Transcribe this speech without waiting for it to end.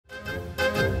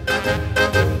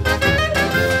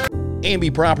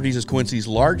A&B Properties is Quincy's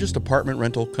largest apartment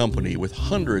rental company with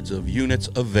hundreds of units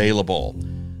available.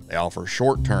 They offer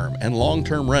short-term and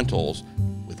long-term rentals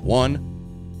with 1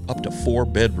 up to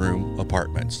 4-bedroom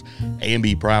apartments.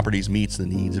 A&B Properties meets the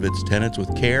needs of its tenants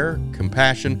with care,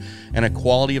 compassion, and a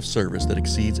quality of service that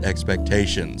exceeds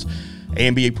expectations.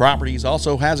 A&B Properties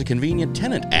also has a convenient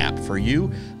tenant app for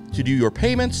you to do your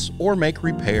payments or make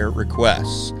repair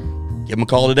requests. Give them a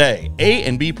call today.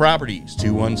 A&B Properties,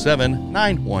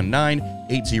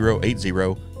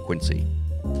 217-919-8080, Quincy.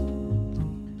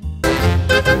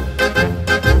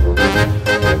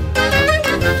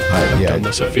 I've done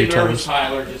this a few times.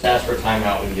 Tyler, just ask for a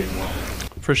timeout and give him one.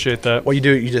 Appreciate that. What you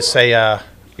do, you just say,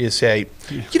 you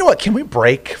know what, can we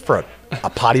break for a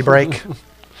potty break?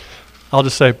 I'll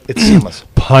just say It's seamless.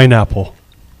 pineapple.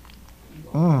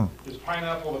 Is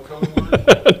pineapple a code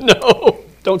word? No,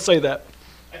 don't say that.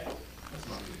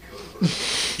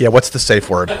 Yeah, what's the safe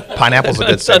word? Pineapple's a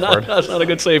good safe word. That's not a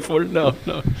good safe word. No.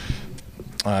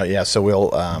 Yeah, so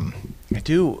we'll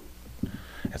do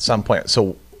at some point.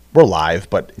 So we're live,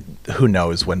 but who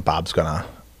knows when Bob's gonna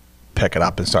pick it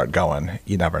up and start going?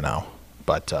 You never know.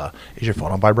 But is your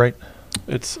phone on vibrate?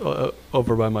 It's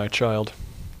over by my child.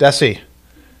 Desi,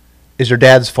 is your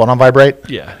dad's phone on vibrate?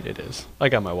 Yeah, it is. I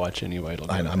got my watch anyway.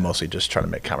 I'm mostly just trying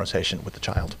to make conversation with the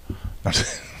child.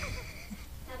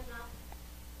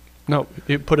 No,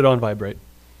 you put it on vibrate.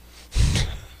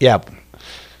 Yeah.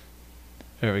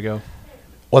 There we go.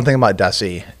 One thing about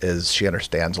Desi is she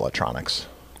understands electronics.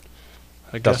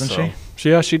 I guess Doesn't so. she?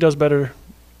 Yeah, she does better.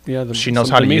 Yeah, than She knows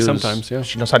how to me use. sometimes. Yeah,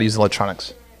 She knows how to use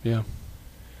electronics. yeah.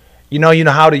 You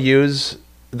know how to use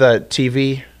the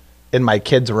TV in my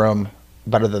kids' room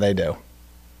better than they do.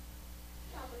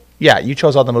 Yeah, you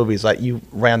chose all the movies. Like you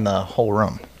ran the whole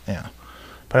room. Yeah.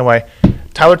 But anyway,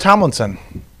 Tyler Tomlinson.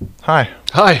 Hi.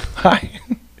 Hi. Hi.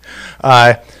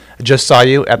 I just saw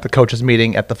you at the coaches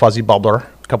meeting at the Fuzzy Bubbler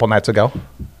a couple nights ago.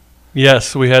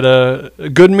 Yes, we had a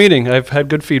good meeting. I've had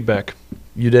good feedback.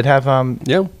 You did have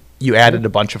Yeah. you added a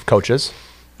bunch of coaches.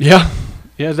 Yeah.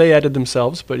 Yeah, they added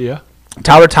themselves, but yeah.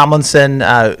 Tyler Tomlinson.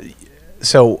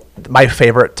 So my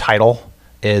favorite title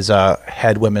is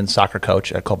head women's soccer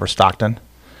coach at Culver Stockton.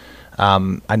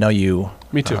 I know you.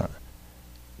 Me too.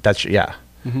 That's yeah.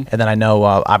 And then I know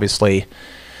obviously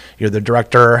you're the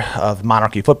director of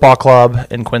Monarchy Football Club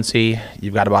in Quincy.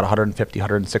 You've got about 150,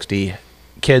 160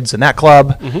 kids in that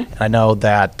club. And I know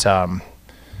that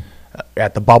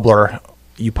at the Bubbler,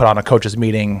 you put on a coaches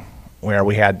meeting where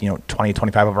we had 20,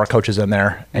 25 of our coaches in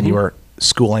there, and you were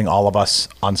schooling all of us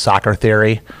on soccer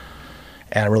theory.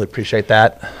 And I really appreciate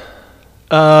that.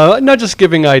 Not just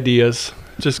giving ideas,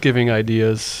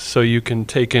 so you can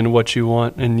take in what you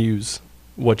want and use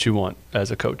what you want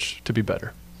as a coach to be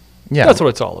better. Yeah. That's what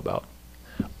it's all about.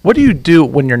 What do you do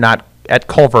when you're not at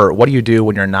Culver? What do you do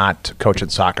when you're not coaching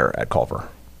soccer at Culver?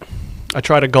 I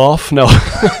try to golf. No.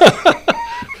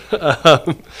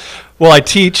 Well, I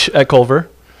teach at Culver.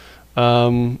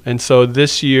 And so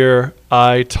this year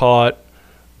I taught,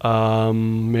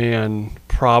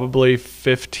 probably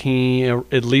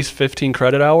at least 15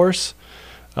 credit hours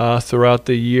throughout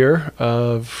the year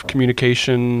of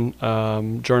communication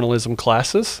journalism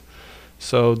classes.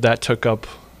 So that took up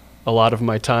a lot of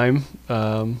my time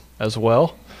as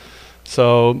well.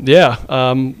 So, yeah.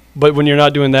 But when you're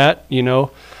not doing that, you're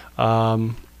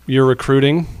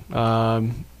recruiting,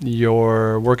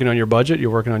 you're working on your budget,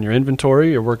 you're working on your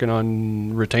inventory, you're working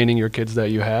on retaining your kids that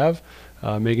you have,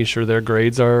 making sure their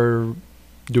grades are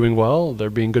doing well, they're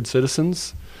being good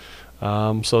citizens.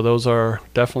 So those are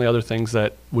definitely other things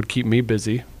that would keep me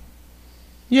busy.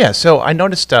 Yeah, so I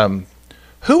noticed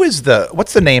what's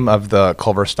the name of the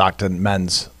Culver Stockton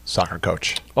men's soccer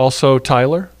coach? Also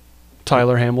Tyler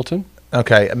Hamilton.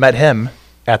 Okay, I met him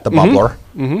at the Bubbler.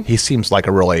 He seems like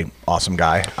a really awesome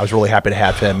guy. I was really happy to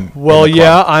have him. Well,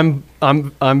 yeah,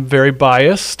 I'm very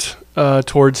biased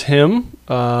towards him.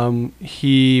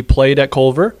 He played at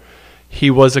Culver. He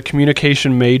was a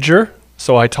communication major,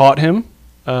 so I taught him.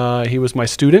 He was my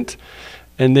student,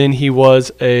 and then he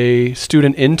was a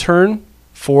student intern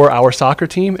for our soccer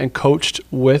team and coached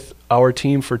with our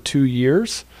team for 2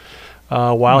 years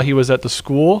while he was at the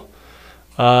school.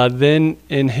 Then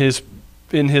in his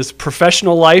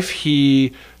professional life,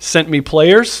 he sent me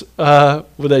players that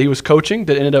he was coaching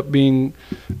that ended up being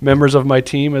members of my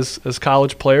team as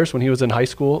college players when he was in high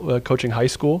school, coaching high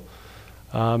school.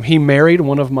 He married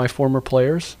one of my former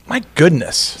players. My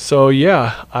goodness. So,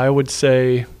 yeah, I would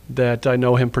say that I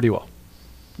know him pretty well.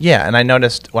 Yeah, and I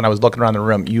noticed when I was looking around the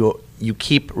room, you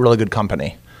keep really good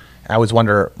company. I always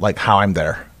wonder, how I'm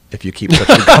there if you keep such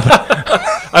good company.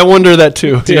 I wonder that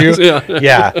too. Do you?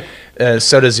 Yeah. Yeah.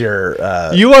 So does your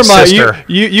You are my sister.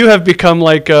 you have become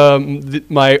like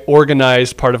my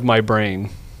organized part of my brain.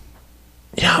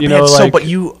 Yeah, You man, know, so like- but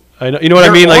you I know, you know what I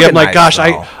You're mean? Like I'm like, gosh,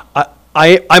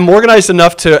 organized, I'm organized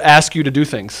enough to ask you to do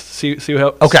things. See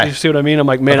how? Okay. See what I mean? I'm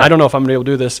like, man, Okay. I don't know if I'm gonna be able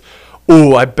to do this.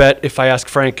 Ooh, I bet if I ask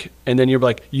Frank, and then you're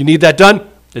like, you need that done,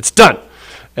 it's done.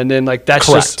 And then like that's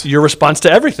Correct. just your response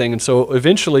to everything. And so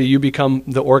eventually you become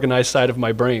the organized side of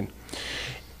my brain.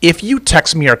 if you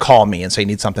text me or call me and say you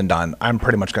need something done, I'm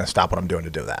pretty much going to stop what I'm doing to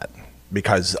do that,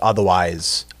 because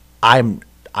otherwise I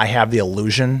have the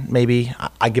illusion, maybe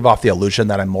I give off the illusion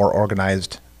that I'm more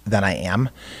organized than I am.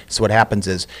 So what happens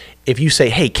is, if you say,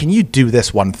 hey, can you do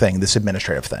this one thing, this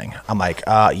administrative thing? I'm like,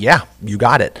 yeah, you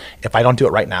got it. If I don't do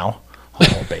it right now,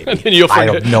 oh baby, You'll I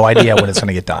forget. have no idea when it's going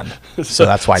to get done. So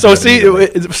that's why. I So do it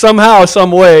immediately. see, somehow,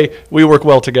 some way, we work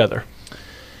well together.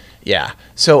 Yeah.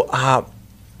 So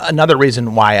another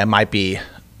reason why I might be,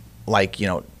 like,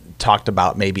 talked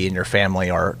about maybe in your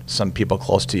family or some people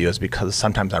close to you is because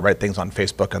sometimes I write things on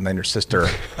Facebook, and then your sister,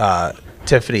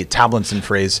 Tiffany Tomlinson,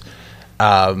 who's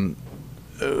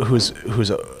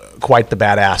quite the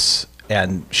badass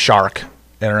and shark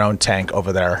in her own tank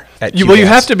over there at Well, you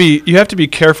QS. have to be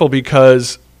careful,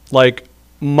 because like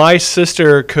my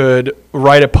sister could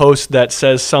write a post that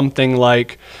says something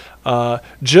like,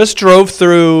 just drove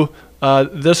through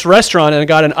this restaurant and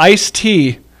got an iced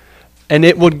tea, and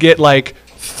it would get like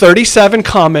 37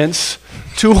 comments,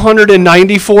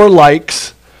 294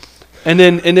 likes, and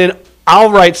then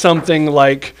I'll write something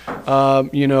like,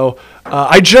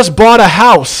 I just bought a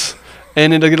house,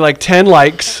 and it'll get like 10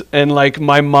 likes, and like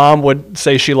my mom would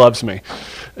say she loves me.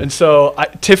 And so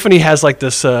Tiffany has like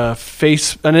this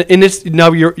face, and it's now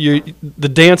the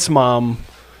dance mom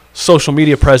social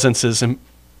media presence is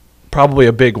probably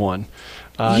a big one.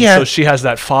 Yeah. So she has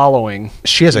that following.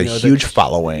 She has a that- huge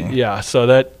following. Yeah.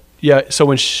 So so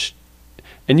when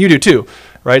and you do too,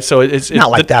 right? So it's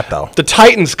Not like that, though. The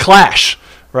Titans clash,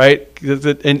 right?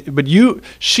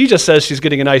 She just says she's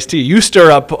getting an iced tea. You stir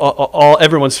up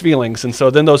everyone's feelings, and so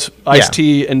then those iced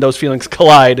tea and those feelings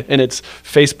collide, and it's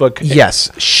Facebook. Yes,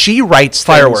 she writes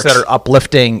Fireworks. things that are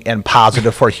uplifting and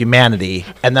positive for humanity,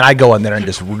 and then I go in there and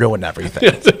just ruin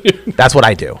everything. That's what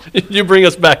I do. You bring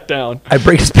us back down. I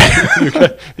bring us back.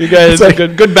 You guys, It's like,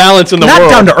 good balance in the not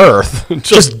world. down to earth,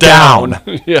 just down.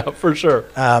 Yeah, for sure.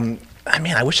 I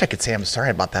mean, I wish I could say I'm sorry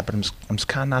about that, but I'm just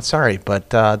kind of not sorry. But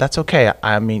that's okay.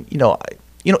 I mean,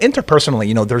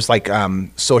 interpersonally, there's like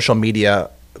social media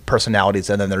personalities,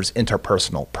 and then there's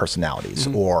interpersonal personalities.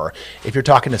 Mm-hmm. Or if you're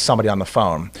talking to somebody on the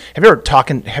phone, have you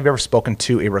ever spoken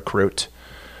to a recruit,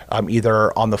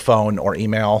 either on the phone or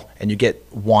email, and you get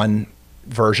one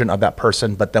version of that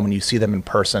person, but then when you see them in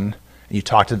person and you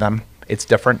talk to them, it's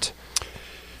different?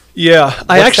 Yeah,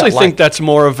 I What's actually that think like? that's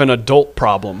more of an adult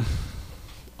problem,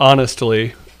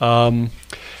 honestly. How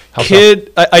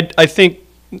I think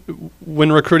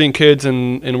when recruiting kids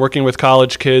and working with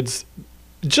college kids,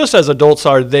 just as adults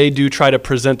are, they do try to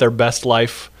present their best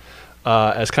life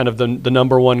as kind of the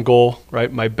number one goal,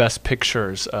 right? My best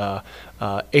pictures,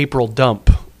 April dump,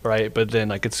 right? But then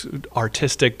like it's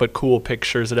artistic but cool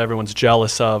pictures that everyone's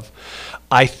jealous of.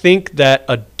 I think that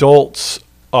adults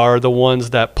are the ones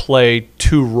that play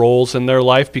two roles in their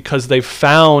life, because they've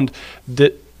found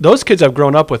that those kids have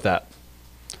grown up with that,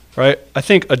 right? I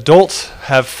think adults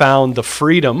have found the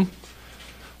freedom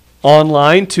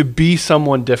online to be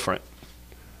someone different,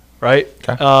 right?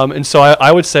 Okay. And so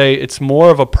I would say it's more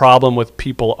of a problem with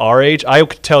people our age. I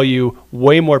could tell you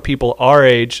way more people our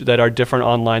age that are different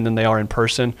online than they are in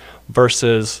person,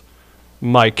 versus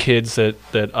my kids that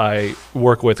I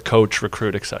work with, coach,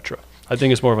 recruit, etc. I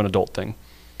think it's more of an adult thing.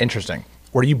 Interesting.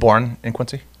 Were you born in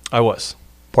Quincy? I was.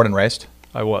 Born and raised?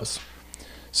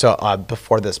 So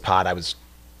before this pod, I was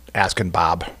asking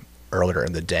Bob earlier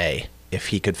in the day if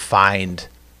he could find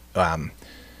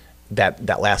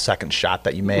that last second shot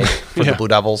that you made for the Blue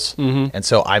Devils. Mm-hmm. And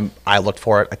so I looked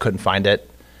for it. I couldn't find it.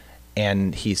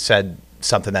 And he said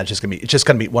something that's just going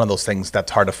to be one of those things that's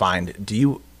hard to find. Do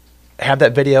you have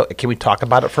that video? Can we talk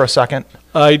about it for a second?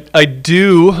 I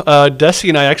do. Desi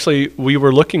and I we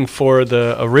were looking for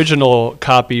the original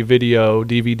copy video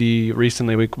DVD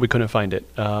recently. We couldn't find it.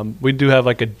 We do have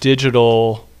like a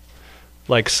digital,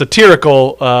 like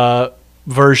satirical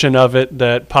version of it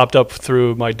that popped up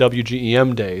through my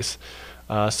WGEM days.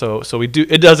 So we do.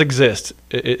 It does exist.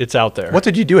 It's out there. What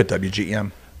did you do at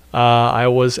WGEM? I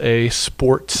was a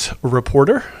sports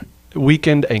reporter,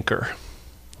 weekend anchor.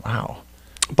 Wow.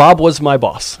 Bob was my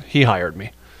boss. He hired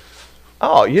me.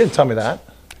 Oh, you didn't tell me that.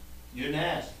 You didn't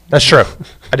ask. That's true.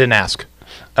 I didn't ask.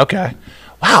 Okay.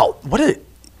 Wow.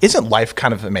 isn't life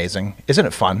kind of amazing? Isn't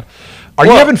it fun? Are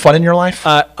you having fun in your life?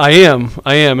 I am,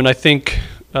 and I think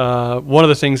one of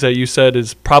the things that you said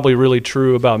is probably really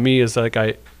true about me is like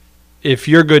if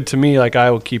you're good to me, like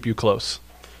I will keep you close,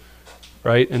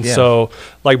 right? And so,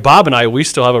 like Bob and I, we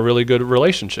still have a really good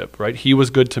relationship, right? He was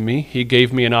good to me. He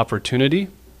gave me an opportunity,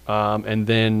 and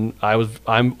then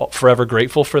I'm forever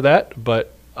grateful for that.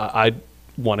 But I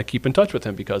want to keep in touch with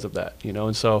him because of that, you know.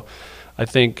 And so, I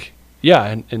think.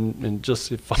 Yeah, and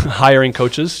just hiring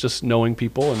coaches, just knowing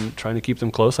people and trying to keep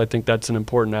them close, I think that's an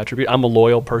important attribute. I'm a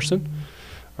loyal person,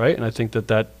 right? And I think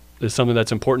that is something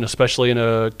that's important, especially in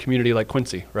a community like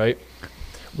Quincy, right?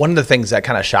 One of the things that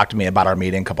kind of shocked me about our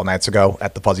meeting a couple nights ago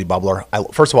at the Fuzzy Bubbler,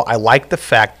 first of all, I like the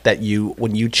fact that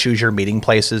when you choose your meeting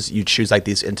places, you choose like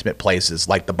these intimate places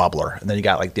like the Bubbler. And then you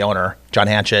got like the owner, John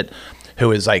Hanchett,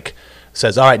 who is like,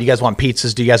 says, all right, do you guys want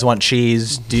pizzas? Do you guys want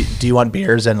cheese? Do you want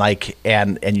beers? And like,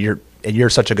 and you're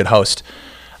such a good host.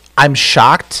 I'm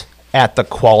shocked at the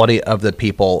quality of the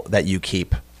people that you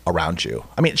keep around you.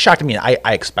 I mean, it's shocked me. I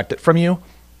expect it from you,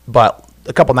 but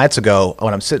a couple nights ago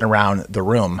when I'm sitting around the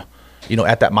room, you know,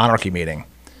 at that monarchy meeting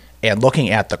and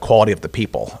looking at the quality of the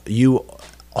people, you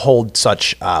hold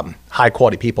such high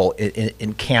quality people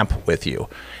in camp with you.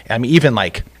 I mean, even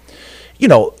like, you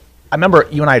know, I remember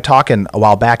you and I talking a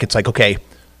while back. It's like, okay,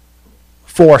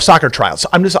 for soccer trials. So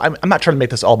I'm not trying to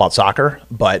make this all about soccer,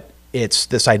 but it's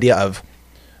this idea of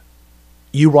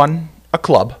you run a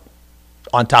club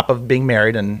on top of being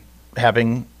married and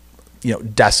having, you know,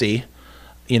 Desi,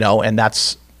 you know, and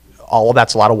all of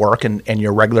that's a lot of work and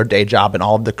your regular day job and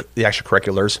all of the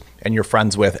extracurriculars, and you're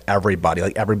friends with everybody,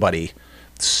 like everybody.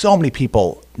 So many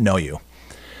people know you.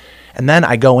 And then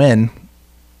I go in,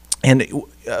 and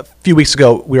a few weeks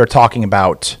ago we were talking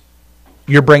about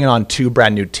you're bringing on 2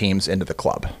 brand new teams into the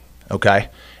club, okay?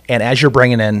 And as you're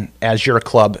bringing in, as your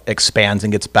club expands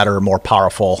and gets better, more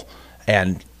powerful,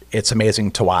 and it's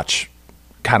amazing to watch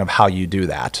kind of how you do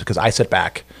that, because I sit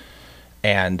back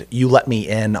and you let me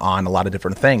in on a lot of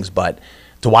different things, but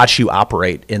to watch you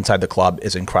operate inside the club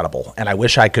is incredible. And I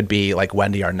wish I could be like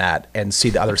Wendy Arnett and see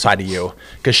the other side of you,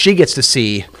 because she gets to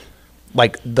see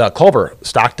like the Culver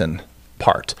Stockton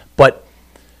part. But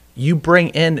you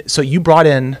brought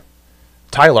in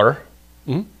Tyler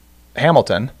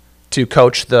Hamilton to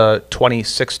coach the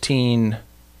 2016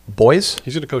 boys.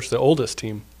 He's going to coach the oldest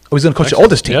team. Oh, he's going to coach the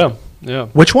oldest team. Yeah.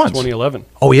 Which ones? 2011.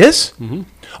 Oh, he is. Mm-hmm.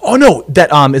 Oh no,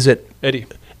 that is it?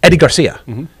 Eddie Garcia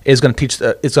is going to teach.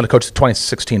 Is going to coach the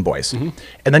 2016 boys, and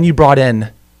then you brought in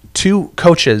 2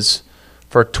 coaches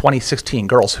for 2016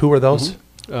 girls. Who were those?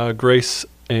 Grace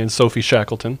and Sophie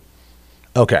Shackleton.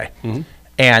 Okay,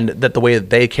 and that the way that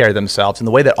they carry themselves and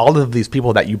the way that all of these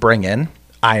people that you bring in,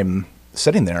 I'm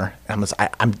sitting there and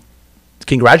I'm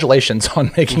congratulations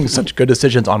on making such good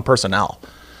decisions on personnel.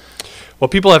 Well,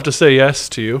 people have to say yes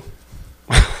to you.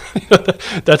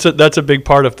 That's a big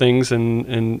part of things,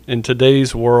 and in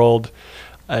today's world,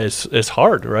 it's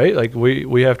hard, right? Like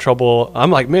we have trouble.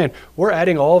 I'm like, man, we're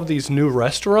adding all of these new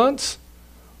restaurants.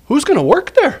 Who's going to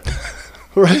work there?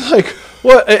 Right? Like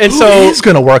what? And so who's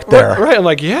going to work there? Right? I'm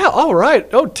like, yeah, all right.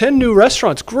 Oh, 10 new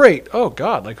restaurants, great. Oh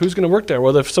God, like who's going to work there?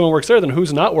 Well, if someone works there, then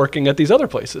who's not working at these other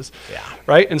places? Yeah.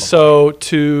 Right. And so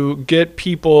to get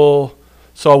people,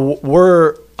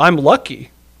 I'm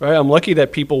lucky. Right, I'm lucky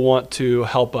that people want to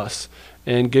help us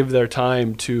and give their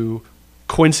time to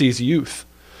Quincy's youth.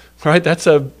 Right, it's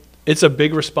a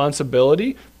big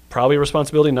responsibility, probably a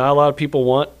responsibility not a lot of people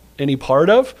want any part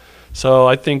of. So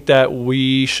I think that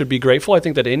we should be grateful. I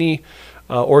think that any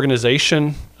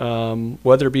organization,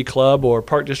 whether it be club or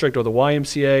park district or the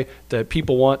YMCA, that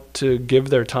people want to give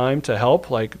their time to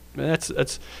help. Like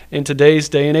that's in today's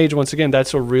day and age. Once again,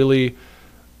 that's a really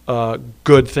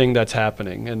good thing that's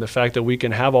happening, and the fact that we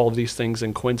can have all of these things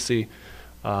in Quincy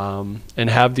and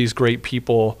have these great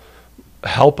people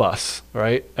help us,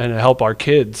 right, and help our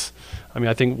kids. I mean,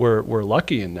 I think we're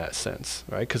lucky in that sense,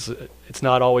 right, because it's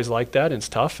not always like that, and it's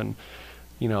tough. And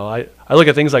you know, I look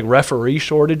at things like referee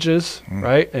shortages,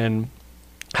 right, and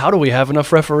how do we have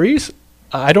enough referees?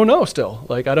 I don't know still.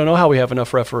 Like, I don't know how we have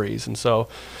enough referees. And so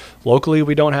locally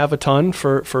we don't have a ton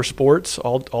for sports,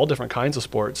 all different kinds of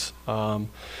sports.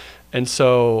 And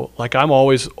so, like, I'm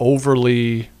always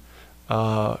overly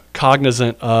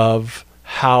cognizant of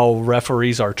how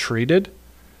referees are treated,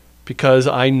 because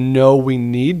I know we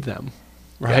need them,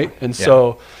 right? Yeah. And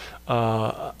so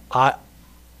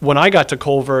when I got to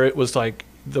Culver, it was like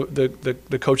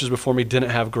the coaches before me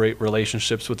didn't have great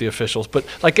relationships with the officials, but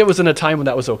like it was in a time when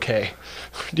that was okay.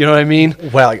 Do you know what I mean?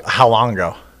 Well, like, how long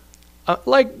ago?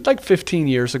 Like 15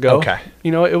 years ago. Okay.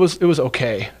 You know, it was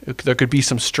okay. There could be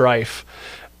some strife.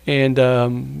 And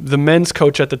the men's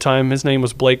coach at the time, his name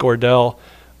was Blake Ordell,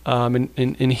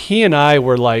 and he and I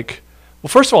were like, well,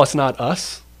 first of all, it's not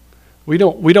us. We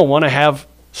don't want to have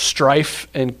strife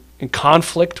and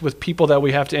conflict with people that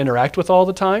we have to interact with all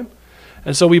the time.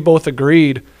 And so we both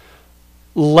agreed,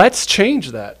 let's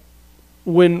change that.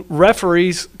 When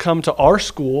referees come to our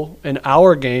school and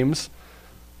our games,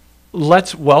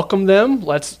 let's welcome them.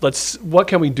 Let's what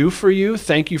can we do for you?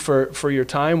 Thank you for your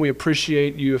time. We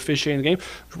appreciate you officiating the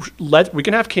game. We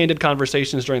can have candid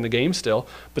conversations during the game still,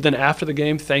 but then after the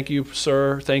game, thank you,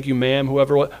 sir, thank you, ma'am,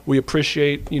 whoever. We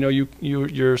appreciate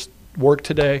your work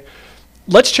today.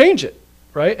 Let's change it,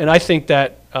 right? And I think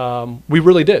that we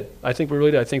really did. I think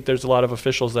there's a lot of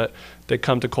officials that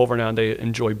come to Culver now and they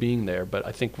enjoy being there, but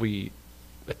I think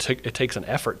it takes an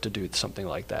effort to do something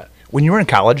like that. When you were in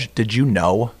college, did you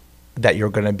know that you're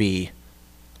going to be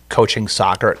coaching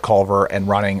soccer at Culver and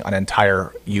running an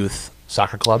entire youth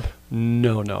soccer club?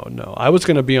 No. I was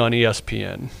going to be on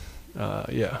ESPN.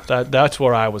 That's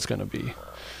where I was going to be.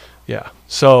 Yeah.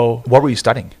 So what were you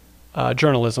studying?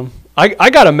 Journalism. I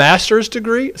got a master's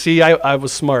degree. See, I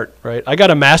was smart, right? I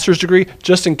got a master's degree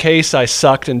just in case I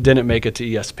sucked and didn't make it to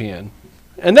ESPN.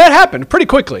 And that happened pretty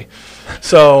quickly.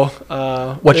 So,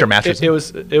 what's your master's? It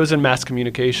was in mass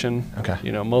communication.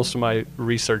 Okay. Most of my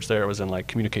research there was in like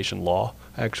communication law,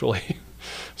 actually.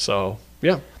 So,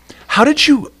 yeah. How did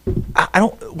you? How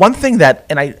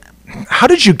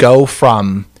did you go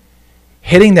from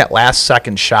hitting that last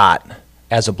second shot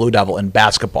as a Blue Devil in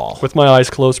basketball? With my eyes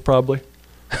closed, probably.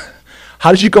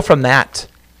 How did you go from that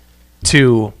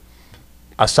to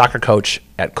a soccer coach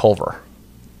at Culver?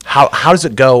 How does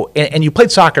it go? And you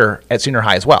played soccer at senior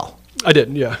high as well. I did,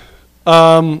 yeah.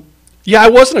 I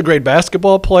wasn't a great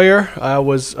basketball player.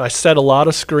 I set a lot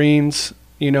of screens.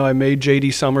 I made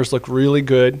J.D. Summers look really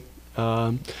good.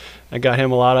 I got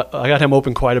him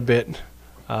open quite a bit.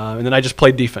 And then I just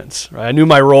played defense, right? I knew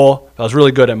my role. I was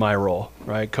really good at my role,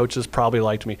 right? Coaches probably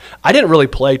liked me. I didn't really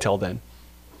play till then.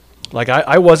 Like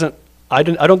I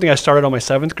don't think I started on my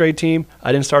 7th grade team.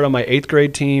 I didn't start on my 8th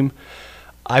grade team.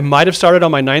 I might have started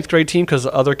on my 9th grade team because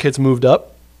other kids moved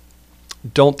up.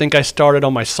 Don't think I started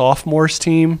on my sophomores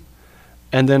team.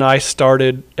 And then I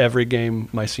started every game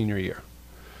my senior year.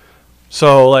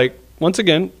 So, once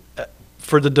again,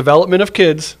 for the development of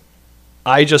kids,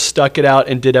 I just stuck it out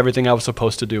and did everything I was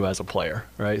supposed to do as a player,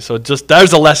 right? So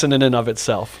there's a lesson in and of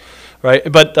itself,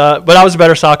 right? But I was a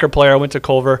better soccer player. I went to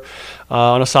Culver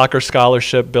on a soccer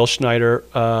scholarship. Bill Schneider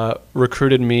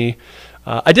recruited me.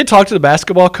 I did talk to the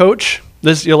basketball coach.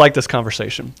 You'll like this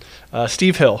conversation.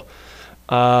 Steve Hill.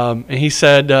 And he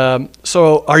said,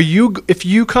 so if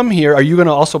you come here, are you going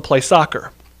to also play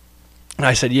soccer? And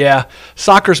I said, yeah,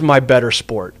 soccer's my better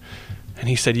sport. And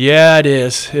he said, yeah, it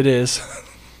is.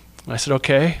 And I said,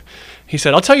 okay. He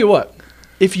said, I'll tell you what,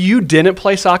 if you didn't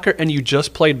play soccer and you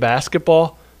just played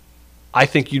basketball, I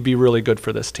think you'd be really good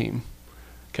for this team.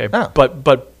 Okay. Oh.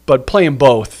 But playing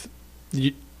both,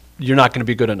 you're not going to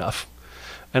be good enough.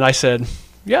 And I said,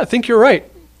 yeah, I think you're right.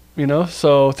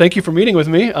 So thank you for meeting with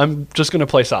me. I'm just going to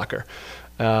play soccer.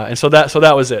 And so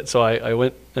that was it. So I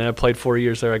went and I played 4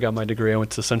 years there. I got my degree. I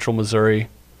went to Central Missouri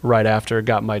right after,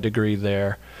 got my degree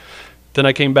there. Then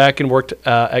I came back and worked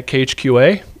at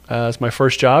KHQA as my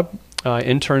first job. I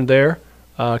interned there.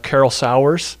 Carol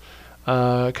Sowers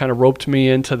kind of roped me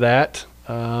into that.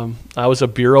 I was a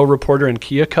bureau reporter in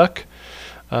Keokuk.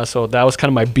 So that was kind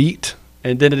of my beat.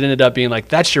 And then it ended up being like,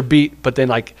 that's your beat, but then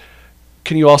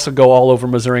can you also go all over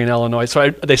Missouri and Illinois? So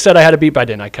they said I had a beat, but I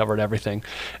didn't. I covered everything.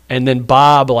 And then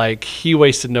Bob, he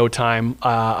wasted no time.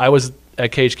 I was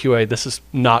at KHQA. This is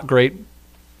not great.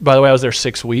 By the way, I was there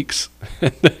 6 weeks.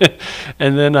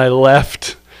 And then I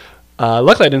left.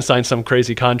 Luckily, I didn't sign some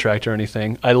crazy contract or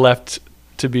anything. I left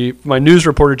to be my news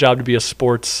reporter job to be a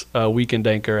sports weekend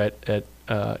anchor at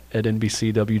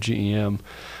NBC WGEM.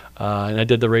 And I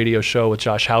did the radio show with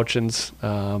Josh Houchins.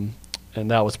 And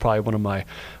that was probably one of my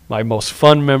most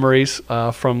fun memories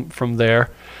from there.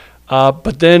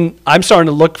 But then I'm starting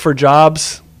to look for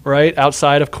jobs, right,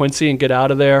 outside of Quincy and get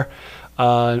out of there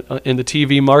in the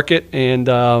TV market,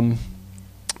 and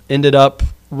ended up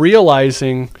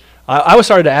realizing I was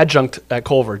started to adjunct at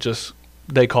Culver.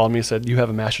 They called me and said, you have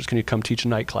a master's, can you come teach a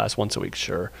night class once a week?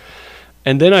 Sure.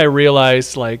 And then I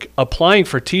realized applying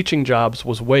for teaching jobs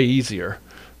was way easier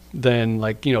than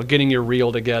getting your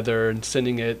reel together and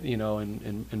sending it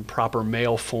in proper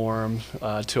mail form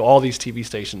to all these TV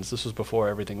stations. This was before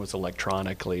everything was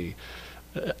electronically.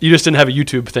 You just didn't have a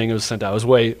YouTube thing. It was sent out.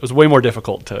 It was way more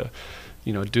difficult to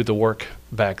do the work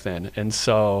back then. And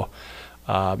so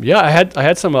I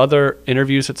had some other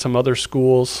interviews at some other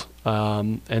schools,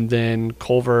 and then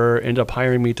Culver ended up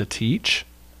hiring me to teach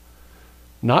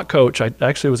Not coach. I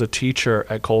actually was a teacher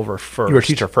at Culver first. You were a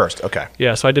teacher first. Okay.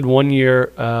 Yeah, so I did 1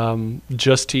 year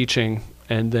just teaching,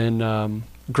 and then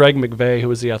Greg McVeigh, who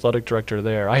was the athletic director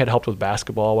there, I had helped with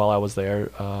basketball while I was there.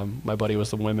 My buddy was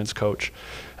the women's coach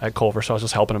at Culver, so I was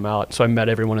just helping him out. So I met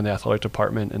everyone in the athletic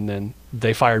department, and then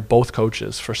they fired both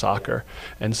coaches for soccer.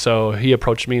 And so he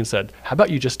approached me and said, how about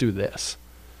you just do this?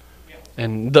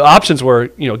 And the options were,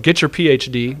 get your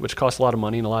PhD, which costs a lot of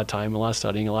money and a lot of time, a lot of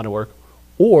studying, a lot of work,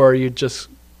 or you just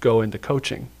go into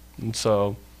coaching. And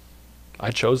so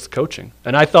I chose the coaching.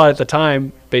 And I thought at the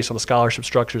time, based on the scholarship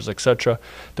structures, et cetera,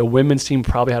 the women's team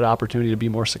probably had an opportunity to be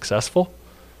more successful.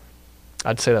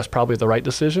 I'd say that's probably the right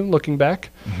decision looking back.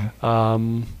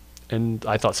 Mm-hmm. And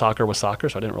I thought soccer was soccer,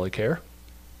 so I didn't really care.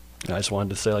 And I just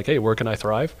wanted to say, like, hey, where can I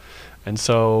thrive? And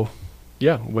so,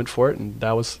 yeah, went for it. And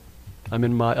that was,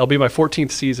 I'll be my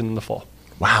 14th season in the fall.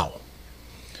 Wow.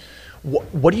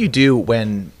 What do you do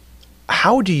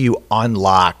how do you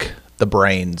unlock the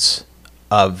brains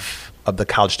of the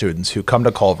college students who come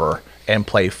to Culver and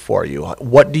play for you?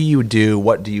 What do you do?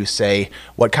 What do you say?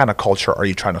 What kind of culture are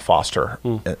you trying to foster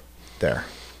there?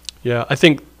 Yeah, I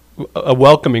think a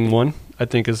welcoming one, I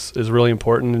think is really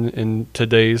important in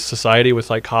today's society with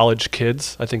like college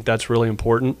kids. I think that's really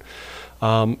important.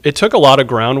 It took a lot of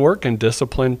groundwork and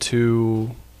discipline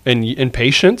and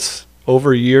patience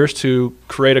over years to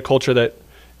create a culture that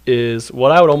is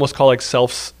what I would almost call like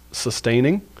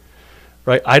self-sustaining,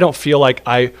 right? I don't feel like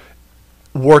I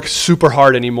work super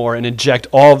hard anymore and inject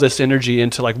all of this energy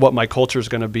into like what my culture is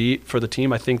going to be for the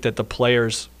team. I think that the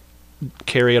players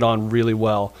carry it on really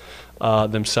well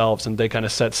themselves, and they kind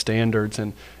of set standards.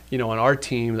 And on our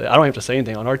team, I don't have to say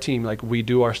anything. On our team, like we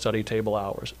do our study table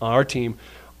hours. On our team,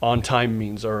 on time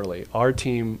means early. Our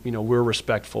team, we're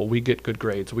respectful. We get good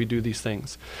grades. We do these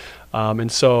things,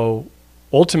 and so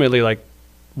ultimately, like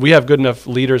we have good enough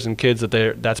leaders and kids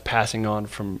that's passing on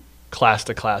from class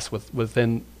to class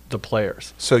within the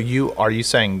players. So are you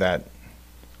saying that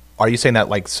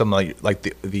like some like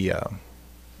the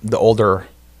older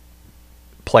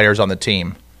players on the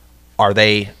team, are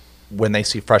they, when they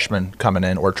see freshmen coming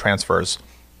in or transfers,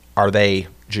 are they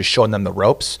just showing them the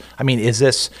ropes? I mean, is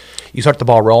this, you start the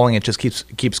ball rolling, it just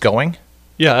keeps going?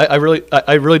 Yeah, I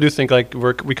really do think like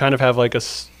we kind of have like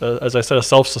as I said, a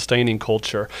self-sustaining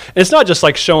culture. And it's not just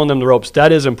like showing them the ropes.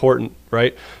 That is important,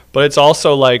 right? But it's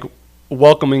also like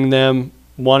welcoming them,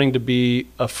 wanting to be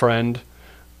a friend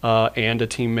and a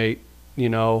teammate.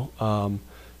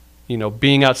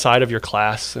 Being outside of your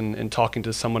class and talking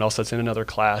to someone else that's in another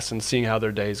class and seeing how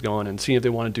their day is going and seeing if they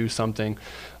want to do something.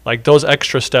 Like those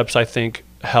extra steps, I think,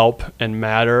 help and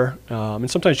matter. And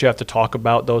sometimes you have to talk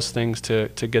about those things to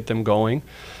get them going.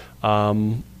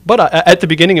 But at the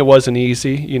beginning, it wasn't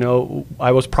easy.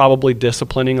 I was probably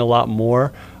disciplining a lot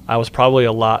more. I was probably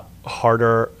a lot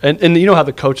harder. And you know how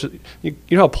the coach, you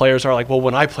know how players are like, well,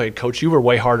 when I played, coach, you were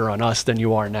way harder on us than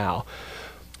you are now.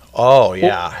 Oh,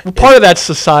 yeah. Well, part of that's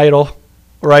societal,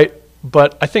 right?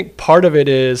 But I think part of it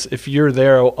is if you're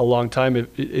there a long time,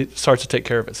 it starts to take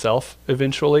care of itself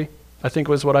eventually, I think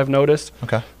was what I've noticed.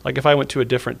 Okay. Like if I went to a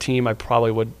different team, I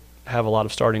probably would have a lot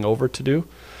of starting over to do.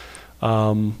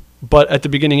 But at the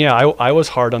beginning, yeah, I was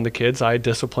hard on the kids. I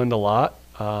disciplined a lot.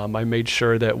 I made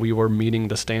sure that we were meeting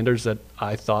the standards that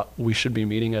I thought we should be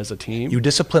meeting as a team. You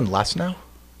discipline less now?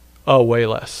 Oh, way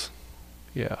less.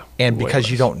 Yeah. And because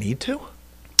you don't need to?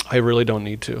 I really don't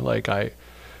need to. Like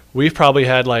we've probably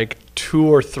had like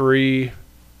 2 or 3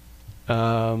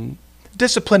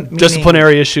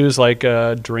 disciplinary issues, like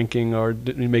drinking or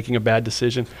making a bad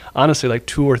decision. Honestly, like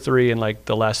 2 or 3 in like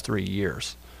the last 3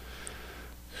 years.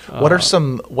 What are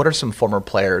some former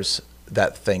players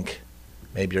that think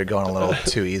maybe you're going a little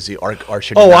too easy, or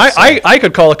should you? I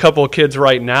could call a couple of kids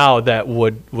right now that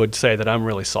would say that I'm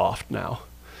really soft now.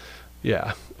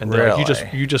 Yeah, and they're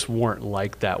like, you just weren't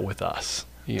like that with us.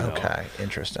 Okay,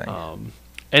 interesting.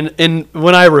 And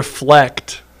when I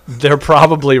reflect, they're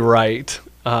probably right.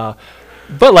 But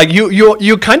like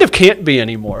you kind of can't be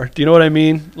anymore. Do you know what I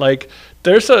mean? Like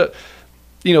there's a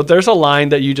line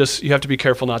that you have to be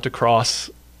careful not to cross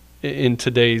in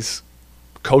today's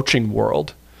coaching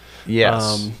world.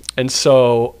 Yes. And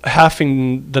so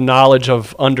having the knowledge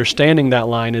of understanding that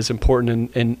line is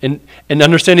important, and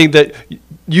understanding that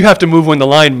you have to move when the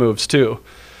line moves too.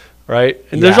 Right?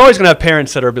 And there's always going to have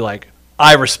parents that are be like,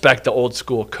 I respect the old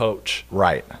school coach.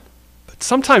 Right. But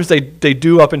sometimes they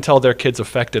do up until their kid's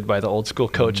affected by the old school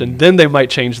coach. And then they might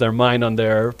change their mind on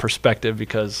their perspective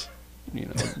because,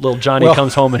 little Johnny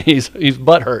comes home and he's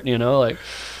butthurt, like.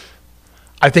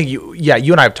 I think you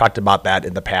and I have talked about that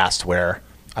in the past where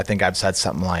I think I've said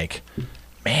something like,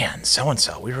 man,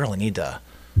 so-and-so, we really need to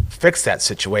fix that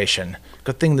situation.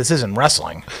 Good thing this isn't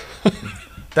wrestling.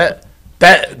 that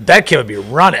kid would be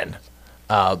running.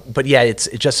 But yeah, it's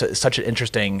just such an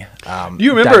interesting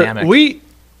You remember dynamic.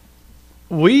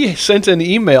 we sent an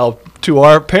email to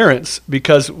our parents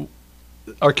because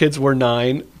our kids were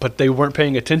 9, but they weren't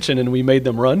paying attention, and we made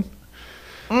them run.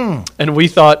 And we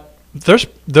thought there's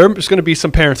going to be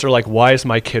some parents that are like, why is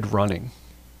my kid running?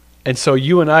 And so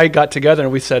you and I got together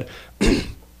and we said,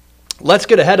 let's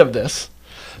get ahead of this.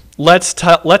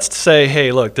 Let's say,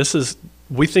 hey, look,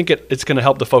 we think it's going to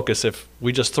help the focus if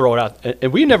we just throw it out.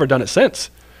 And we've never done it since.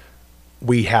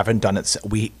 We haven't done it.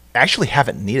 We actually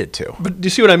haven't needed to. But do you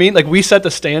see what I mean? Like, we set the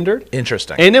standard.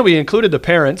 Interesting. And then we included the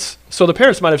parents. So the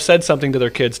parents might have said something to their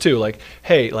kids too, like,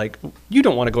 hey, like, you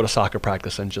don't want to go to soccer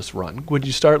practice and just run. Would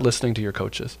you start listening to your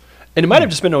coaches? And it might have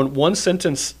just been a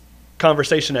one-sentence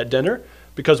conversation at dinner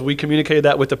because we communicated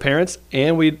that with the parents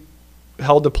and we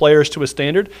held the players to a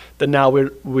standard that now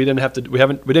we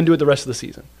didn't do it the rest of the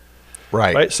season.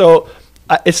 Right. So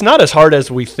it's not as hard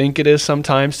as we think it is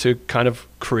sometimes to kind of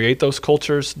create those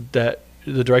cultures that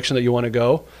the direction that you want to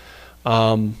go.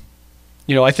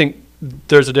 I think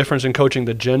there's a difference in coaching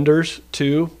the genders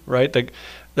too, right?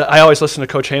 I always listen to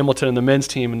Coach Hamilton and the men's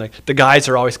team, and the guys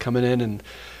are always coming in and,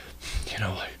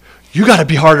 you got to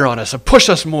be harder on us and push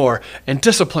us more and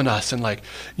discipline us, and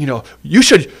you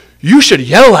should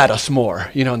yell at us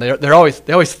more, and they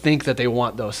always think that they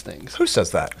want those things. Who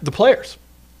says that? The players.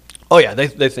 Oh yeah, they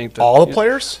think that all the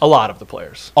players? A lot of the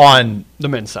players on the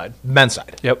men's side. Men's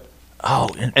side. Yep. Oh,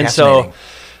 and so,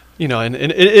 and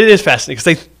it is fascinating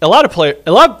because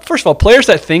first of all, players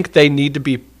that think they need to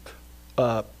be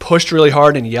pushed really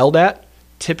hard and yelled at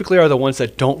typically are the ones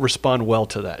that don't respond well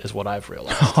to that, is what I've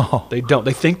realized. They don't.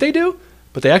 They think they do,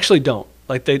 but they actually don't.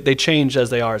 Like they change as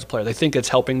they are as a player. They think it's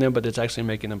helping them, but it's actually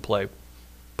making them play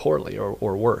poorly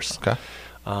or worse. Okay.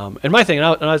 And my thing,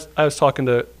 I was talking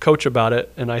to Coach about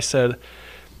it, and I said,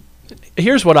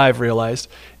 here's what I've realized.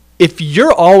 If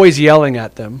you're always yelling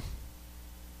at them,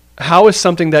 how is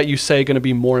something that you say going to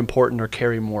be more important or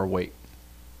carry more weight?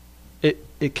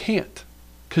 It can't,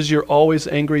 because you're always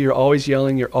angry, you're always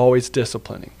yelling, you're always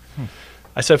disciplining.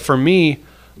 I said, for me,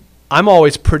 I'm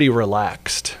always pretty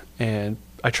relaxed, and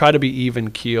I try to be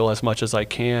even keel as much as I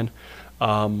can.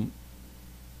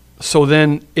 So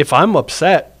then if I'm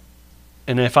upset,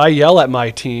 and if I yell at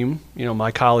my team,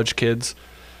 my college kids,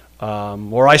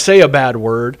 or I say a bad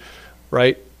word,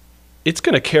 right, it's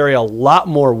going to carry a lot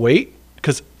more weight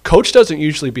because Coach doesn't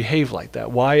usually behave like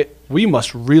that. Why? We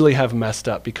must really have messed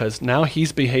up because now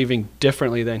he's behaving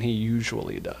differently than he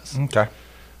usually does. Okay.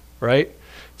 Right?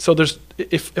 So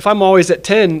if I'm always at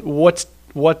 10,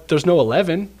 there's no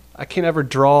 11. I can't ever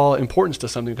draw importance to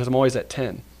something because I'm always at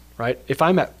 10, right? If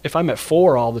I'm at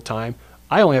 4 all the time,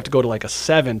 I only have to go to like a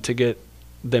 7 to get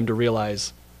them to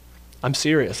realize I'm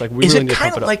serious. Like, we really need to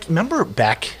pump it up. Like, remember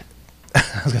back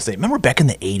in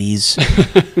the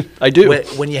 80s? I do.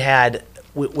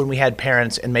 When we had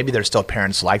parents, and maybe there's still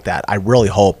parents like that. I really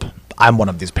hope I'm one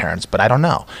of these parents, but I don't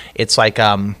know. It's like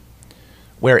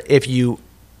where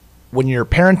when you're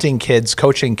parenting kids,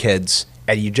 coaching kids,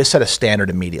 and you just set a standard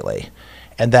immediately,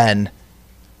 and then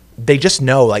they just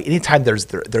know, like, anytime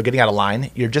they're getting out of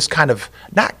line, you're just kind of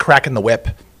not cracking the whip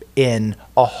in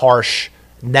a harsh,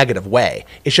 negative way.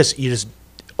 It's just you just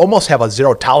almost have a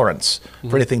zero tolerance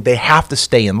for anything. They have to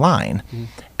stay in line.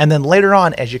 And then later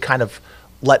on, as you kind of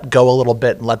let go a little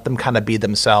bit and let them kind of be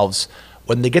themselves,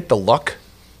 when they get the look,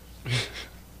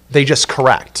 they just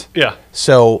correct. Yeah.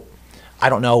 So I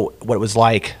don't know what it was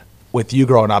like with you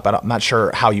growing up. I'm not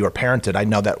sure how you were parented. I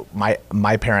know that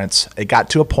my parents, it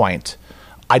got to a point.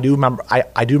 I do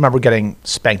remember getting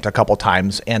spanked a couple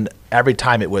times, and every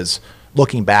time it was,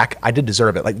 looking back, I did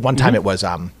deserve it. Like one time it was,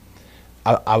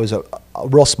 I was a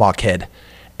real small kid,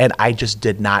 and I just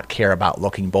did not care about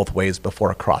looking both ways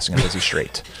before crossing a busy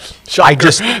street.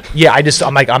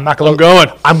 I'm like, I'm not going.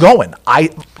 I'm going.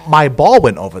 My ball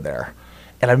went over there,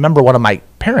 and I remember one of my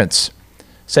parents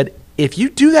said, if you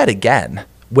do that again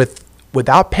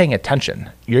without paying attention,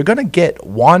 you're going to get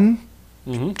one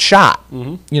shot,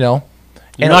 You're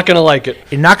not going to like it.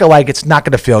 You're not going to like it. It's not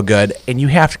going to feel good. And you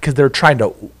have to, because they're trying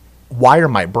to wire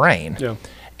my brain. Yeah.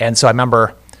 And so I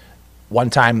remember one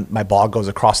time my ball goes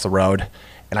across the road,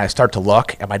 and I start to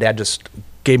look, and my dad just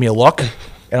gave me a look, and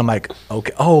I'm like,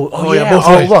 okay, both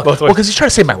ways. Look. Well, because he's trying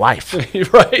to save my life.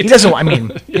 Right. He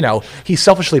doesn't, he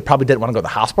selfishly probably didn't want to go to the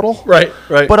hospital. Right.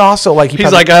 But also, like,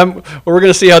 he's like, we're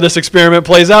going to see how this experiment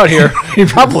plays out here. He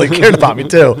probably cared about me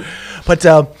too. But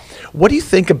what do you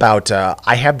think about,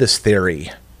 I have this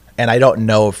theory, and I don't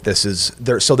know if this is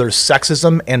there. So there's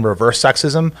sexism and reverse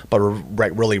sexism, but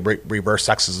reverse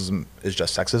sexism is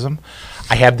just sexism.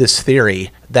 I have this theory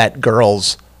that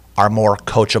girls are more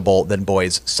coachable than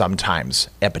boys sometimes,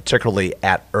 and particularly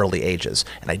at early ages.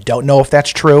 And I don't know if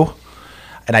that's true,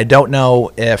 and I don't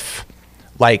know if,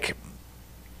 like,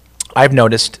 I've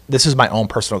noticed, this is my own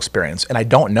personal experience, and I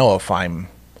don't know if I'm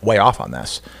way off on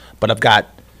this, but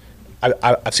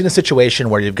I've seen a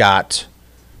situation where you've got,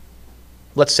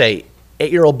 let's say,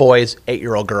 8-year-old boys,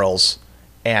 8-year-old girls,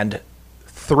 and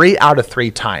 3 out of 3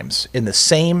 times in the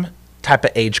same type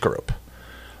of age group,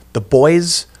 the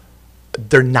boys,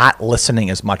 they're not listening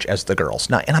as much as the girls.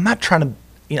 Now, and I'm not trying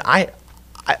to, I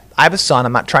have a son.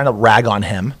 I'm not trying to rag on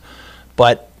him,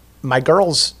 but my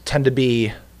girls tend to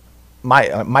be,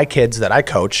 my kids that I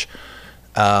coach,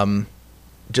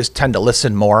 just tend to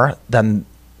listen more than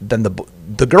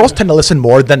the girls tend to listen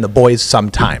more than the boys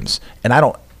sometimes. And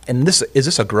is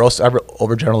this a gross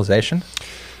overgeneralization?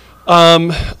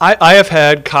 I have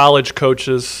had college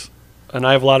coaches, and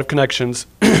I have a lot of connections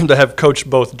that have coached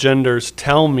both genders,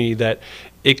 tell me that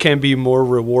it can be more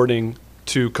rewarding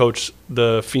to coach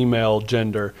the female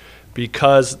gender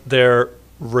because their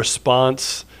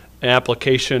response,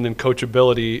 application, and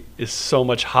coachability is so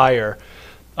much higher.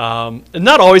 And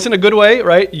not always in a good way,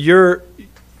 right?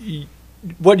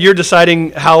 What you're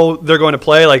deciding how they're going to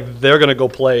play, like they're going to go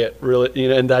play it,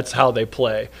 really, and that's how they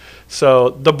play. So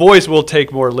the boys will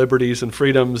take more liberties and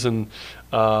freedoms, and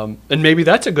maybe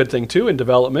that's a good thing too in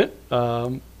development.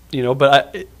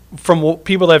 But from what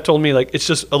people that have told me, like it's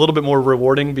just a little bit more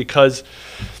rewarding because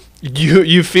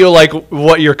you feel like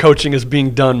what you're coaching is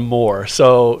being done more.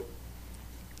 So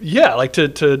yeah, like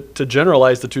to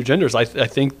generalize the two genders, I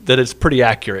think that it's pretty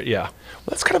accurate. Yeah, well,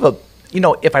 that's kind of a,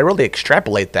 if I really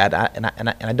extrapolate that, and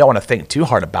I don't want to think too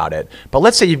hard about it, but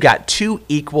let's say you've got 2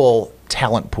 equal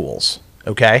talent pools,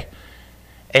 okay?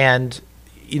 And,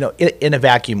 in a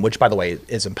vacuum, which, by the way,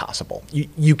 is impossible.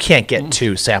 You can't get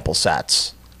 2 sample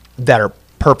sets that are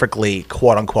perfectly,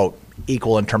 quote-unquote,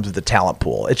 equal in terms of the talent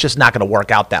pool. It's just not going to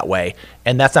work out that way.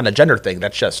 And that's not a gender thing.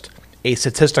 That's just a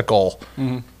statistical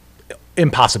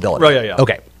impossibility. Right, yeah.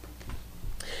 Okay.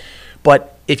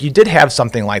 But if you did have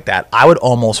something like that, I would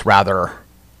almost rather,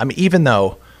 even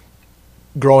though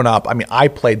growing up, I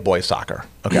played boys soccer.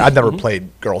 Okay, I've never played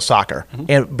girls soccer.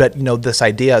 But this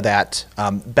idea that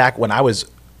back when I was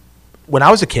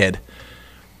a kid,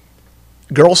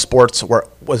 girls sports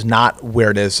was not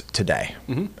where it is today.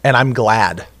 And I'm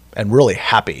glad and really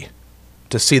happy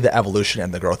to see the evolution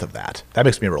and the growth of that. That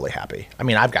makes me really happy.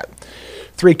 I've got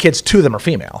 3 kids, 2 of them are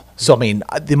female. So,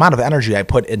 the amount of energy I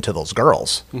put into those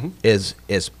girls is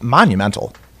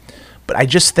monumental. But I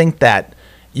just think that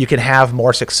you can have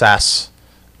more success,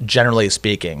 generally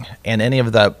speaking, and any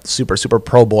of the super, super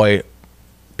pro boy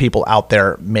people out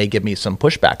there may give me some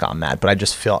pushback on that, but I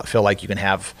just feel like you can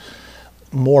have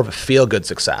more of a feel-good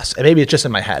success. And maybe it's just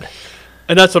in my head.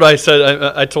 And that's what I said.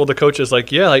 I told the coaches,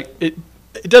 it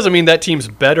doesn't mean that team's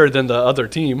better than the other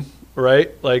team,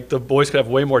 right? Like the boys could have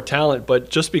way more talent, but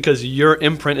just because your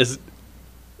imprint is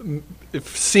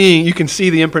you can see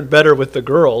the imprint better with the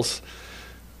girls,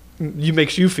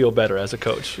 makes you feel better as a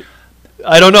coach.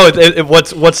 I don't know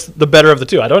what's the better of the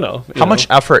two. I don't know. How much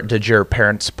effort did your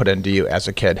parents put into you as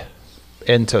a kid,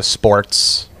 into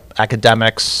sports,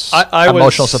 academics,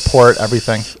 emotional support,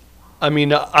 everything?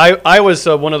 I was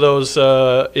one of those.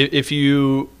 If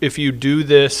you do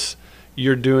this,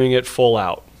 you're doing it full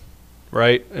out,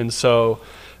 right? And so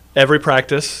every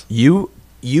practice. You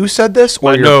said this,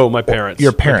 or my parents.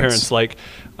 Your parents. My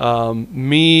parents,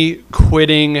 me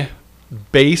quitting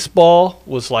baseball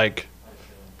was like.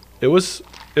 It was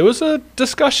a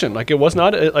discussion. Like it was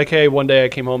not like, hey, one day I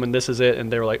came home and this is it,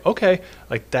 and they were like, okay,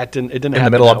 like it didn't happen in the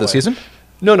middle of the season.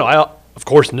 No, I of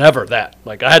course never that.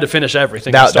 Like I had to finish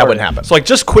everything. That wouldn't happen. So like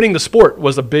just quitting the sport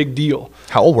was a big deal.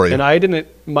 How old were you? And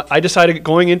I decided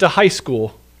going into high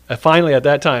school. Finally, at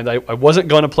that time, I wasn't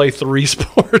going to play 3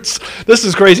 sports. This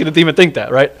is crazy to even think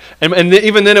that, right? And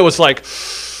even then, it was like.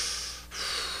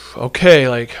 Okay,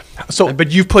 like so, but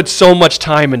you've put so much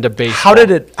time into baseball.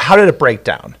 How did it break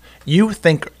down? You're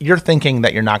thinking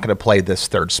that you're not going to play this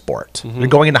third sport. You're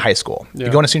going into high school. Yeah.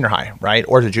 You're going to senior high, right?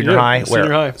 Or is it junior high?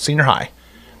 Senior high. Senior high.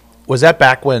 Was that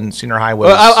back when senior high was?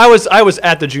 Well, I was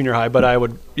at the junior high, but I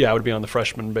would be on the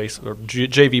freshman base or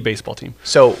JV baseball team.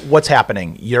 So what's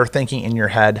happening? You're thinking in your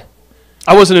head.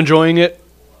 I wasn't enjoying it.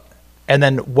 And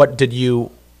then what did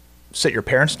you? Sit your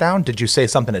parents down? Did you say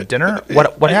something at dinner?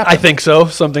 What happened? I think so.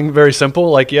 Something very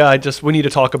simple. Like, we need to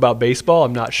talk about baseball.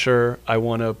 I'm not sure I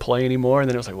want to play anymore. And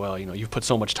then it was like, well, you've put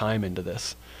so much time into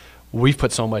this. We've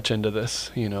put so much into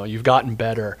this. You've gotten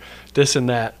better, this and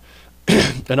that.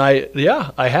 And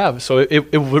I have. So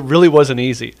it really wasn't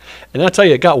easy. And I'll tell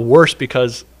you, it got worse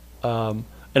because, and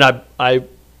I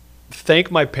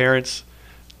thank my parents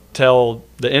till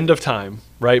the end of time,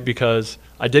 right? Because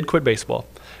I did quit baseball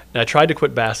and I tried to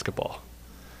quit basketball,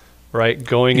 right?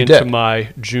 Going into my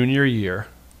junior year,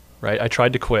 right? I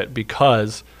tried to quit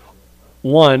because,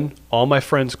 one, all my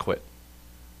friends quit.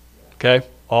 Okay?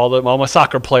 All my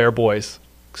soccer player boys,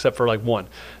 except for like one,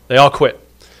 they all quit,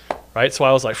 right? So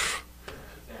I was like,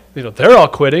 they're all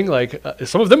quitting. Like,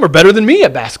 some of them are better than me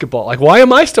at basketball. Like, why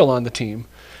am I still on the team?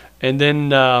 And then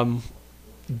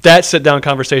that sit-down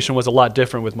conversation was a lot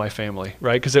different with my family,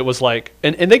 right? Because it was like,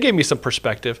 and they gave me some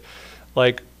perspective.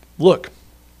 Like, look,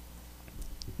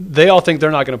 they all think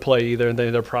they're not going to play either, and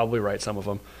they're probably right, some of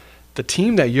them. The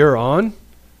team that you're on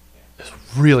is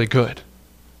really good.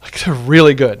 Like, they're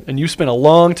really good, and you spent a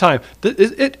long time.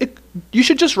 You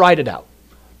should just ride it out,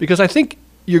 because I think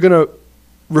you're going to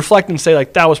reflect and say,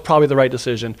 like, that was probably the right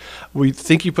decision. We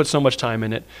think you put so much time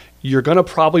in it. You're going to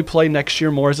probably play next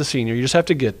year more as a senior. You just have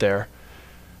to get there.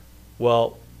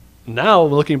 Well, now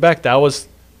looking back,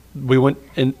 we went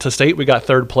into state. We got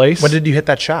third place. When did you hit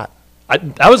that shot?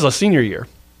 That was a senior year.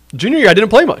 Junior year, I didn't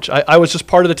play much. I was just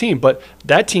part of the team. But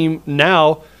that team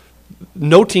now,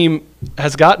 no team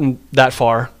has gotten that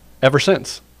far ever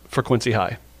since for Quincy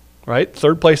High, right?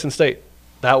 Third place in state.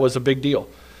 That was a big deal.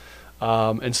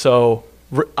 And so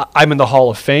I'm in the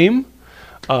Hall of Fame.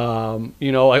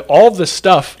 Like all of this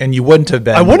stuff. And you wouldn't have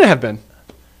been. I wouldn't have been.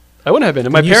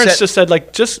 And my parents just said,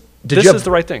 like, this is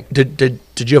the right thing. Did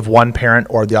you have one parent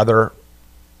or the other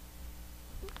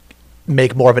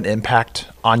make more of an impact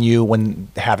on you when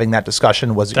having that discussion?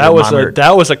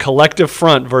 That was a collective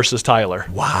front versus Tyler.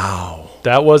 Wow.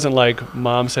 That wasn't like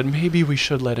mom said, maybe we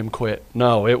should let him quit.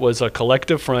 No, it was a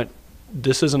collective front.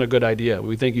 This isn't a good idea.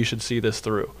 We think you should see this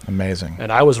through. Amazing.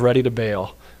 And I was ready to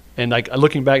bail. And like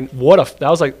looking back, what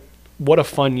a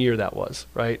fun year that was,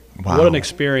 right? Wow. What an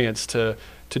experience to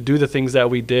do the things that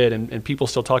we did, and people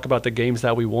still talk about the games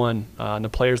that we won, and the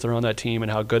players that are on that team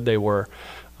and how good they were.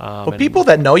 Well, people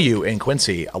that know you in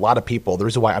Quincy, a lot of people, the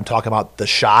reason why I'm talking about the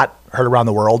shot heard around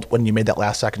the world when you made that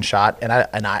last second shot, and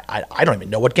I don't even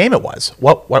know what game it was.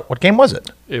 What game was it?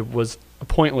 It was a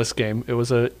pointless game. It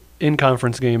was a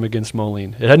in-conference game against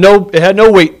Moline. It had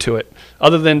no weight to it,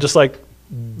 other than just like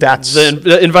that's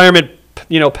the environment,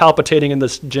 palpitating in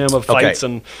this gym of fights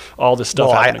and all this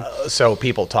stuff happening. So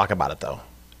people talk about it though.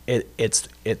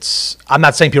 It's. I'm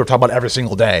not saying people talk about it every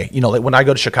single day. Like when I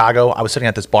go to Chicago, I was sitting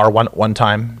at this bar one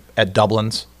time at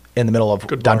Dublin's in the middle of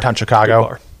downtown Chicago. Good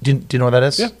bar. Do you know where that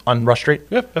is? Yeah. On Rush Street.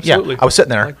 Yeah, absolutely. Yeah, I was sitting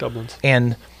there. I like Dublin's.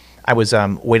 And I was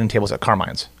waiting tables at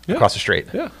Carmine's across the street.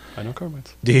 Yeah, I know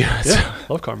Carmine's. Do you? Yeah,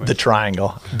 love Carmine's. The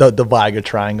triangle, the Viga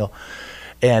triangle,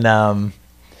 and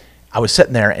I was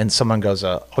sitting there, and someone goes,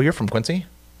 "Oh, you're from Quincy?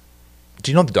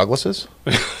 Do you know the Douglases?"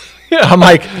 Yeah. I'm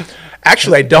like,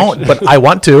 actually, I don't, but I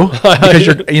want to because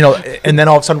And then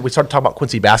all of a sudden, we started talking about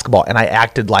Quincy basketball, and I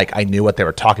acted like I knew what they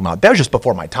were talking about. That was just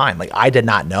before my time. Like I did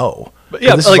not know. But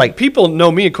yeah, like people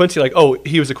know me in Quincy. Like, oh,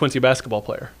 he was a Quincy basketball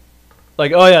player.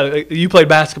 Like, oh yeah, you played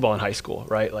basketball in high school,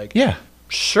 right? Like, yeah,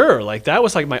 sure. Like that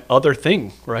was like my other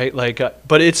thing, right? Like,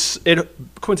 but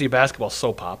Quincy basketball is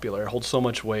so popular. It holds so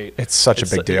much weight. It's such a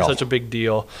big deal. It's such a big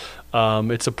deal.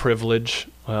 It's a privilege.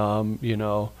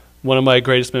 One of my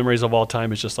greatest memories of all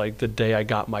time is just like the day I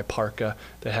got my parka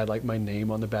that had like my name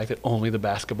on the back, that only the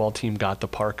basketball team got the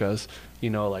parkas.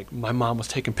 Like my mom was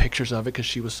taking pictures of it because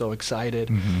she was so excited.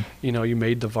 Mm-hmm. You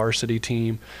made the varsity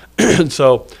team. And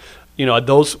so,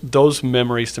 those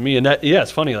memories to me, and that, yeah,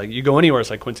 it's funny. Like you go anywhere,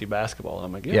 it's like Quincy basketball.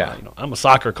 I'm like, yeah. I'm a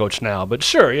soccer coach now, but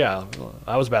sure, yeah,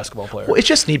 I was a basketball player. Well, it's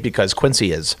just neat because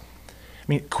Quincy is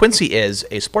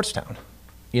a sports town.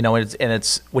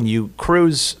 It's when you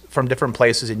cruise from different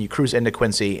places and you cruise into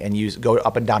Quincy and you go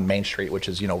up and down Main Street, which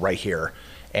is, right here,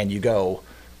 and you go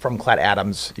from Clad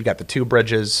Adams, you got the two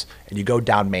bridges, and you go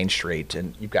down Main Street,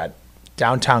 and you've got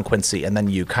downtown Quincy, and then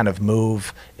you kind of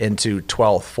move into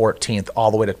 12th, 14th,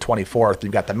 all the way to 24th.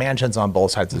 You've got the mansions on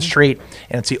both sides of the street,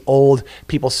 and it's the old,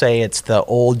 people say it's the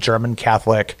old German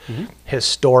Catholic,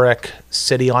 historic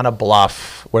city on a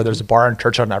bluff where there's a bar and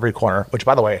church on every corner, which,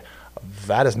 by the way,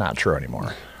 that is not true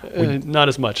anymore. Not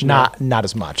as much. Not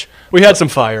as much. We had some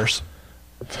fires.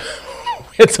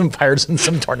 We had some fires and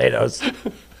some tornadoes.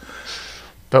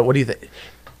 But what do you think?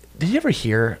 Did you ever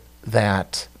hear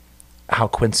that how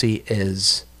Quincy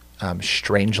is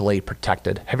strangely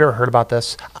protected? Have you ever heard about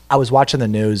this? I was watching the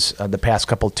news the past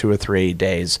 2 or 3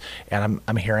 days, and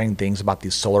I'm hearing things about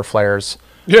these solar flares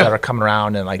that are coming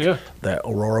around, and the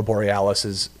aurora borealis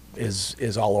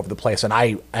is all over the place. And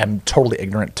I am totally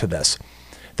ignorant to this.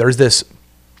 There's this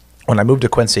when I moved to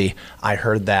Quincy, I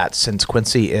heard that since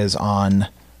Quincy is on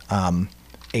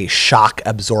a shock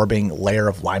absorbing layer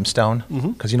of limestone,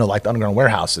 because like the underground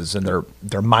warehouses, and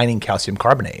they're mining calcium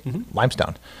carbonate,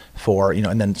 limestone, for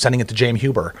and then sending it to J.M.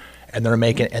 Huber, and they're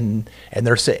making and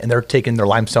they're taking their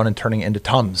limestone and turning it into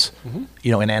tums, in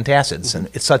antacids, and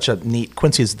it's such a neat.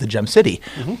 Quincy is the gem city,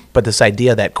 but this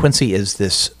idea that Quincy is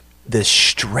this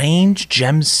strange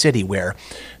gem city where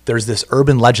there's this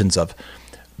urban legends of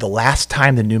the last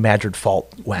time the New Madrid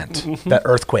Fault went, that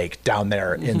earthquake down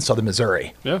there in southern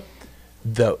Missouri. Yeah.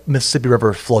 The Mississippi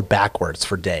River flowed backwards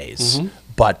for days,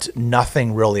 but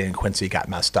nothing really in Quincy got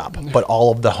messed up. But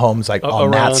all of the homes on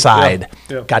around, that side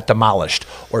yeah. got demolished.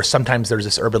 Or sometimes there's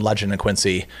this urban legend in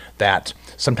Quincy that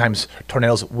sometimes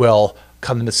tornadoes will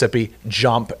come to Mississippi,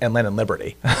 jump, and land in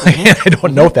Liberty. I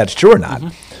don't know if that's true or not.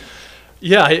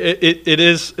 Yeah, it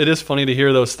is funny to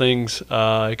hear those things.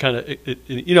 But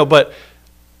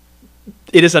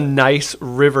it is a nice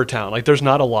river town. Like, there's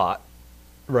not a lot,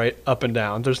 right, up and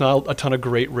down. There's not a ton of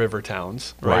great river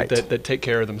towns, right, that take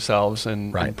care of themselves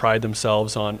and pride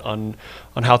themselves on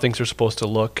how things are supposed to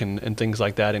look and things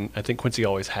like that. And I think Quincy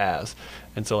always has.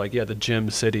 And so, the gem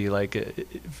city,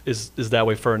 is that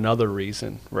way for another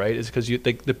reason, right? Is because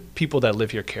the people that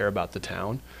live here care about the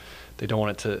town. They don't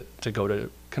want it to go to.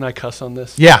 Can I cuss on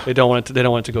this? Yeah. They don't want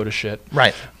it to go to shit.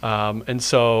 Right. And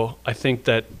so I think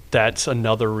that's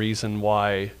another reason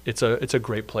why it's a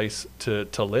great place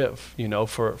to live.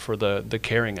 For the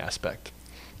caring aspect.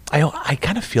 I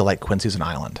kind of feel like Quincy's an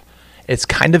island. It's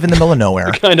kind of in the middle of nowhere.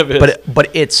 It kind of is.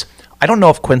 But it's. I don't know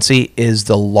if Quincy is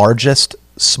the largest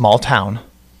small town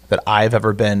that I've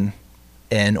ever been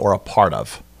in or a part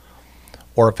of,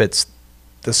 or if it's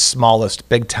the smallest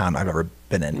big town I've ever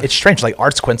been in. It's strange. Like,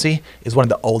 Arts Quincy is one of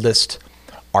the oldest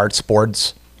arts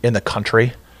boards in the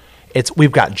country.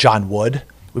 We've got John Wood.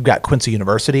 We've got Quincy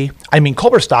University. I mean,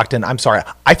 Culver Stockton, I'm sorry.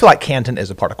 I feel like Canton is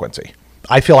a part of Quincy.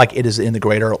 I feel like it is in the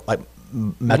greater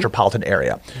metropolitan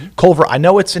area. Culver, I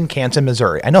know it's in Canton,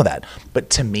 Missouri. I know that. But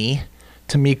to me,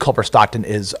 Culver Stockton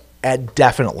is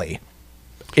definitely.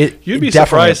 You'd be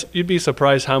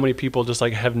surprised how many people just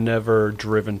have never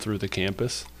driven through the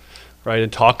campus. Right,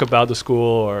 and talk about the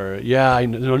school, or I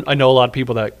know a lot of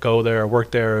people that go there, or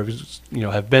work there,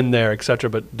 or, have been there, etc.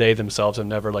 But they themselves have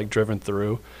never driven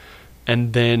through,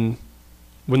 and then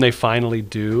when they finally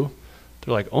do,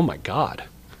 they're like, "Oh my God,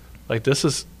 this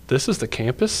is the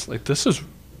campus. This is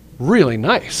really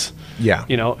nice." Yeah,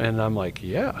 and I'm like,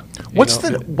 "Yeah." What's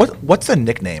the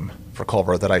nickname for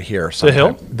Culver that I hear? The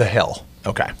Hill. The Hill.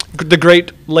 Okay. The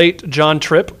great late John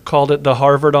Tripp called it the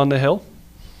Harvard on the Hill.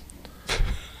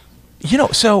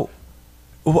 So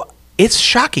it's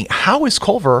shocking. How is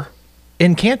Culver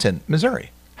in Canton, Missouri?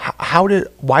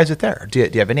 Why is it there? Do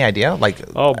you have any idea?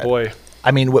 Oh boy. I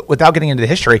mean, without getting into the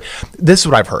history, this is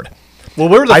what I've heard. Well,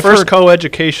 we're the first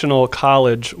co-educational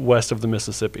college west of the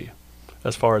Mississippi,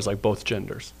 as far as both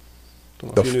genders.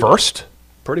 The first?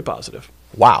 Pretty positive.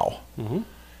 Wow. Mm-hmm.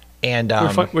 And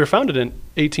we were founded in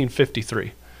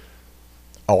 1853.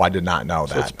 Oh, I did not know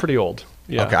that. So it's pretty old.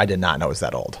 Yeah. Okay, I did not know it was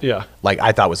that old. Yeah.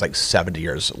 I thought it was 70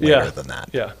 years later than that.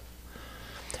 Yeah.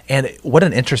 And what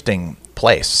an interesting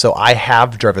place. So I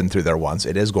have driven through there once.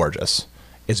 It is gorgeous.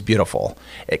 It's beautiful.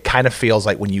 It kind of feels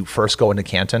like when you first go into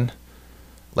Canton,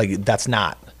 that's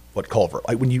not what Culver.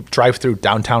 When you drive through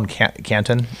downtown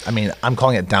Canton, I mean, I'm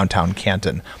calling it downtown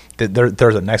Canton.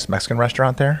 There's a nice Mexican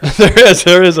restaurant there.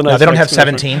 There is a nice. Now, they don't have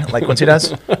 17 like Quincy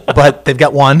does, but they've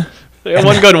got one. They have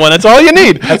one good one. That's all you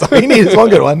need. That's all you need is one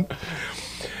good one.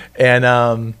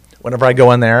 And whenever I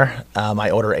go in there, I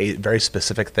order a very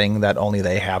specific thing that only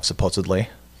they have, supposedly.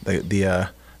 The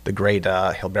great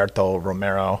Gilberto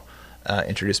Romero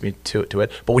introduced me to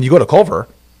it. But when you go to Culver,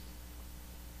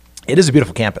 it is a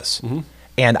beautiful campus. Mm-hmm.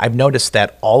 And I've noticed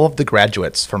that all of the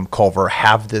graduates from Culver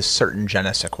have this certain je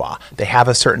ne sais quoi. They have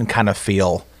a certain kind of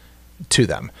feel to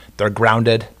them. They're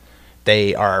grounded.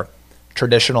 They are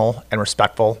traditional and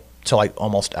respectful to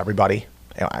almost everybody.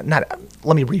 Let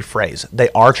me rephrase. They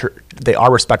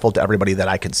are respectful to everybody that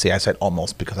I can see. I said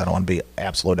almost because I don't want to be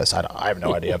absolutist. I have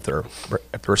no idea if they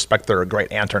respect their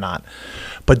great aunt or not.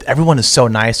 But everyone is so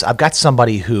nice. I've got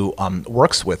somebody who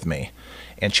works with me,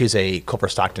 and she's a Culver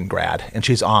Stockton grad, and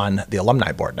she's on the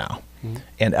alumni board now. Mm-hmm.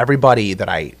 And everybody that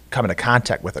I come into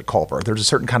contact with at Culver, there's a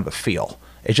certain kind of a feel.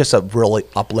 It's just a really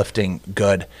uplifting,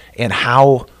 good. And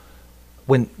how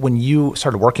when you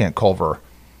started working at Culver.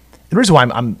 The reason why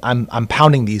I'm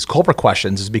pounding these Culver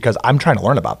questions is because I'm trying to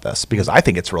learn about this, because I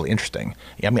think it's really interesting.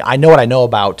 I mean, I know what I know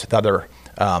about the other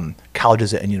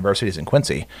colleges and universities in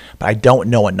Quincy, but I don't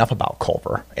know enough about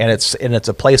Culver. And it's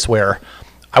a place where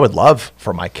I would love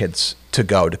for my kids to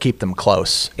go, to keep them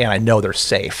close, and I know they're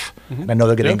safe, and I know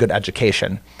they're getting good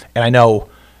education, and I know,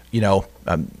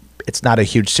 it's not a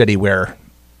huge city where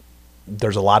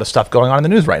there's a lot of stuff going on in the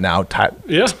news right now,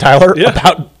 Tyler,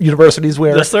 about universities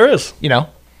where yes, there is.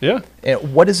 Yeah.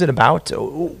 What is it about?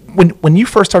 When you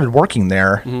first started working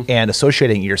there and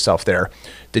associating yourself there,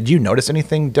 did you notice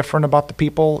anything different about the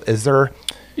people? Is there?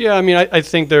 Yeah, I mean, I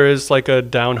think there is like a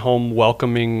down-home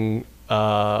welcoming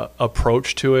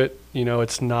approach to it.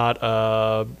 It's not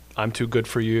I'm too good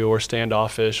for you or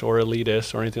standoffish or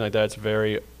elitist or anything like that. It's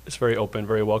very open,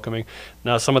 very welcoming.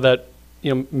 Now, some of that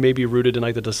may be rooted in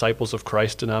like the Disciples of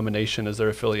Christ denomination as their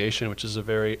affiliation, which is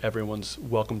everyone's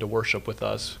welcome to worship with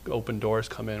us. Open doors,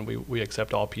 come in. We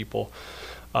accept all people.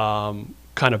 Kind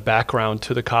of background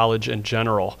to the college in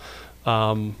general.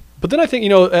 But then I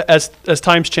think as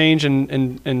times change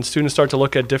and students start to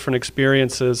look at different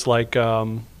experiences, like there's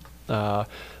a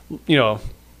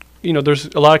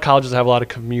lot of colleges that have a lot of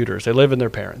commuters. They live in their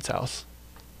parents' house,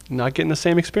 not getting the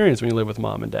same experience when you live with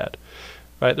mom and dad.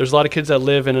 Right? There's a lot of kids that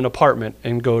live in an apartment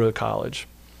and go to college.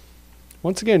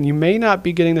 Once again, you may not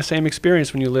be getting the same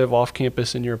experience when you live off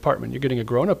campus in your apartment. You're getting a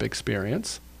grown-up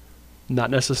experience,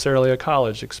 not necessarily a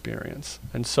college experience.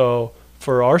 And so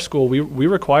for our school, we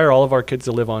require all of our kids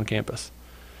to live on campus.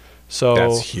 So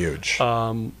that's huge.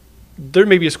 There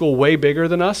may be a school way bigger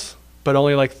than us, but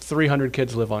only like 300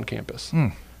 kids live on campus.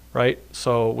 Right?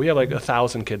 So we have like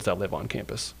 1,000 kids that live on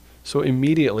campus. So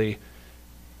immediately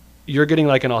you're getting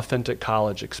like an authentic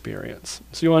college experience.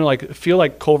 So you want to like feel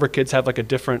like Culver kids have like a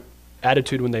different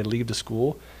attitude when they leave the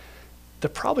school. They're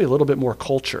probably a little bit more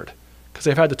cultured because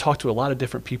they've had to talk to a lot of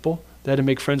different people. They had to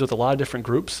make friends with a lot of different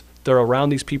groups. They're around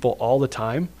these people all the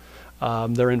time.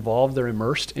 They're involved, they're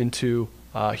immersed into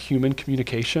human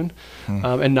communication.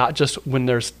 And not just when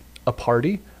there's a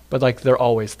party, but like they're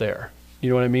always there. You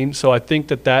know what I mean? So I think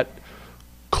that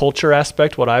culture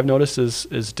aspect, what I've noticed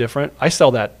is different. I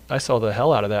sell the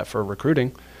hell out of that for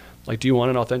recruiting. Like, do you want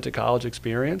an authentic college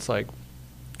experience? Like,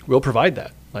 we'll provide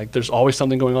that. Like, there's always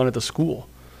something going on at the school,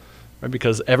 right?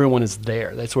 Because everyone is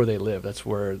there. That's where they live. That's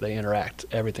where they interact.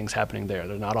 Everything's happening there.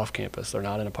 They're not off campus. They're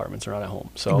not in apartments. They're not at home.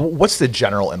 So, what's the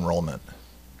general enrollment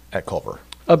at Culver?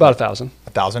 About 1,000.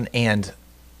 1,000, and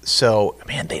so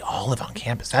man, they all live on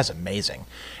campus. That's amazing.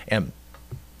 And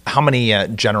how many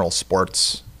general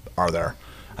sports are there?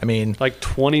 I mean, like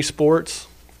 20 sports,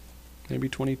 maybe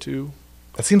 22.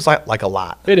 That seems like a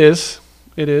lot. It is.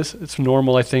 It's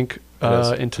normal, I think,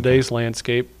 in today's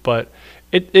landscape. But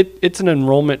it's an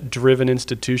enrollment-driven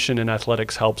institution, and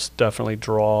athletics helps definitely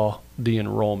draw the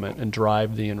enrollment and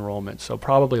drive the enrollment. So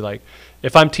probably like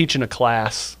if I'm teaching a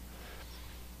class,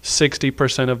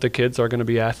 60% of the kids are going to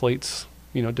be athletes,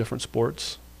 different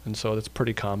sports. And so that's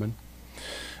pretty common.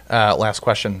 Last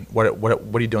question. What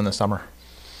are you doing this summer?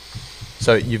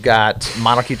 So you've got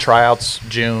monarchy tryouts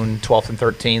June 12th and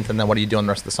 13th, and then what are you doing the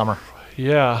rest of the summer?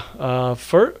 Yeah.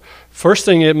 First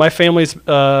thing, my family's,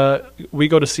 we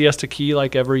go to Siesta Key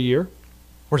like every year.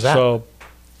 Where's that? So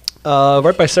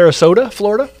right by Sarasota,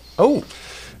 Florida. Oh.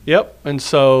 Yep. And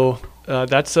so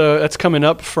that's coming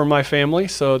up for my family.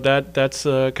 So that's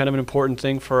kind of an important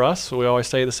thing for us. So we always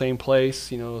stay at the same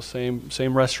place,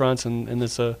 same restaurants, and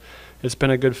it's been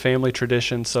a good family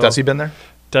tradition. So Desi been there?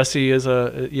 Desi is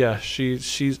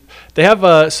she's they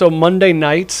have so Monday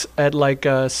nights at like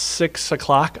 6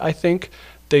 o'clock, I think,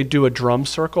 they do a drum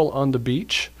circle on the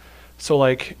beach. So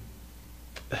like,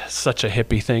 such a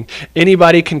hippie thing.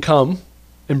 Anybody can come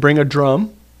and bring a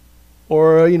drum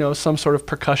or some sort of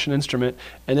percussion instrument,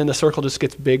 and then the circle just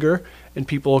gets bigger and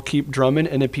people keep drumming,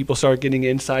 and then people start getting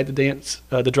inside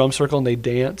the drum circle, and they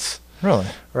dance. Really?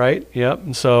 Right? Yep.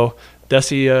 And so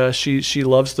Desi, she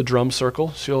loves the drum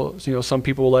circle. She'll, some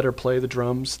people will let her play their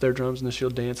drums, and then she'll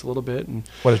dance a little bit. And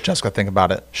what does Jessica think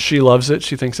about it? She loves it.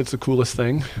 She thinks it's the coolest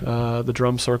thing, the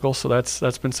drum circle. So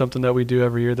that's been something that we do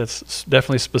every year. That's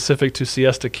definitely specific to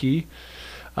Siesta Key.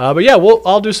 But yeah,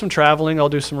 I'll do some traveling. I'll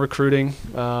do some recruiting.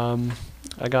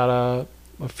 I got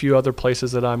a few other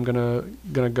places that I'm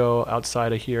gonna go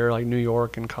outside of here, like New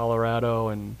York and Colorado.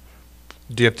 And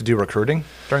do you have to do recruiting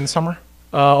during the summer?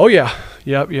 Oh yeah,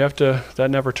 yep. You have to.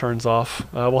 That never turns off.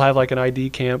 We'll have like an ID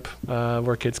camp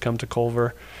where kids come to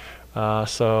Culver.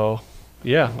 So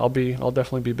yeah, I'll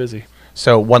definitely be busy.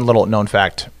 So one little known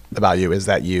fact about you is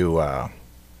that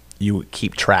you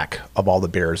keep track of all the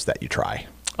beers that you try.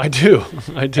 I do.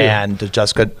 And does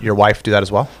Jessica, your wife, do that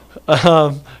as well?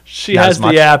 She has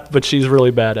the app, but she's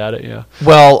really bad at it. Yeah.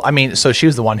 Well, I mean, so she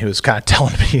was the one who was kind of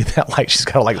telling me that like she's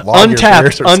got to like log your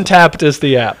beers. Untapped is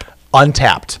the app.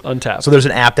 Untapped. So there's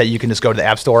an app that you can just go to the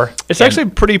app store. It's actually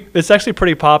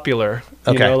pretty popular.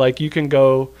 Okay. Like you can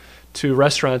go to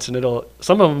restaurants, and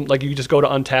some of them, like, you just go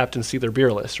to Untapped and see their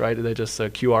beer list, right? They just a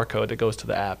QR code that goes to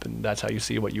the app, and that's how you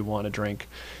see what you want to drink.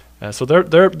 So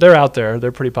they're out there.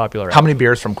 They're pretty popular. How many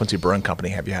beers from Quincy Brewing Company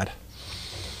have you had?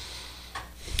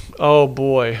 Oh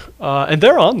boy, and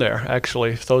they're on there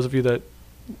actually. For those of you that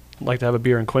like to have a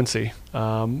beer in Quincy, but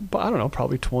I don't know,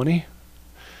 probably 20.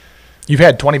 You've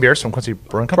had 20 beers from Quincy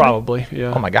Brewing Company? Probably,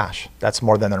 yeah. Oh my gosh, that's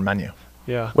more than their menu.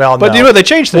 Yeah. Well, but no. you know they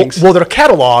change things. Well, their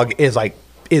catalog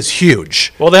is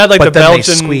huge. Well, they had like but the then they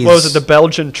Belgian, squeeze- what was it, the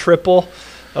Belgian triple?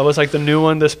 That was like the new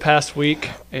one this past week,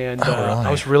 and really? I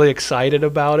was really excited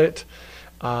about it.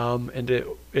 And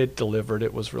it delivered.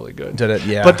 It was really good. Did it?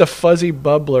 Yeah. But the fuzzy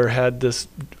bubbler had this.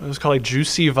 It was called like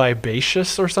Juicy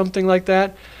Vivacious or something like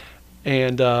that,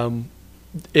 and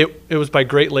it was by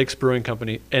Great Lakes Brewing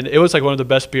Company, and it was like one of the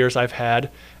best beers I've had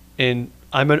in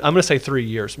I'm gonna say 3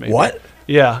 years maybe. What?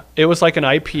 Yeah, it was like an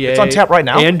IPA. It's on tap right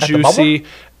now and at the juicy, Bubbler?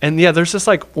 and yeah, there's this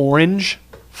like orange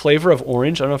flavor of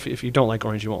orange. I don't know if you don't like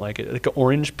orange, you won't like it. Like an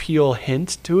orange peel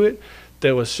hint to it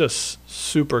that was just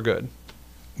super good.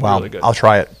 Wow, Really good. I'll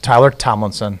try it. Tyler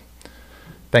Tomlinson,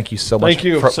 thank you so much Thank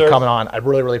you, for sir. coming on. I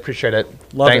really, really appreciate it.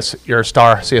 Love Thanks. it. You're a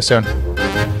star. See you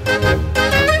soon.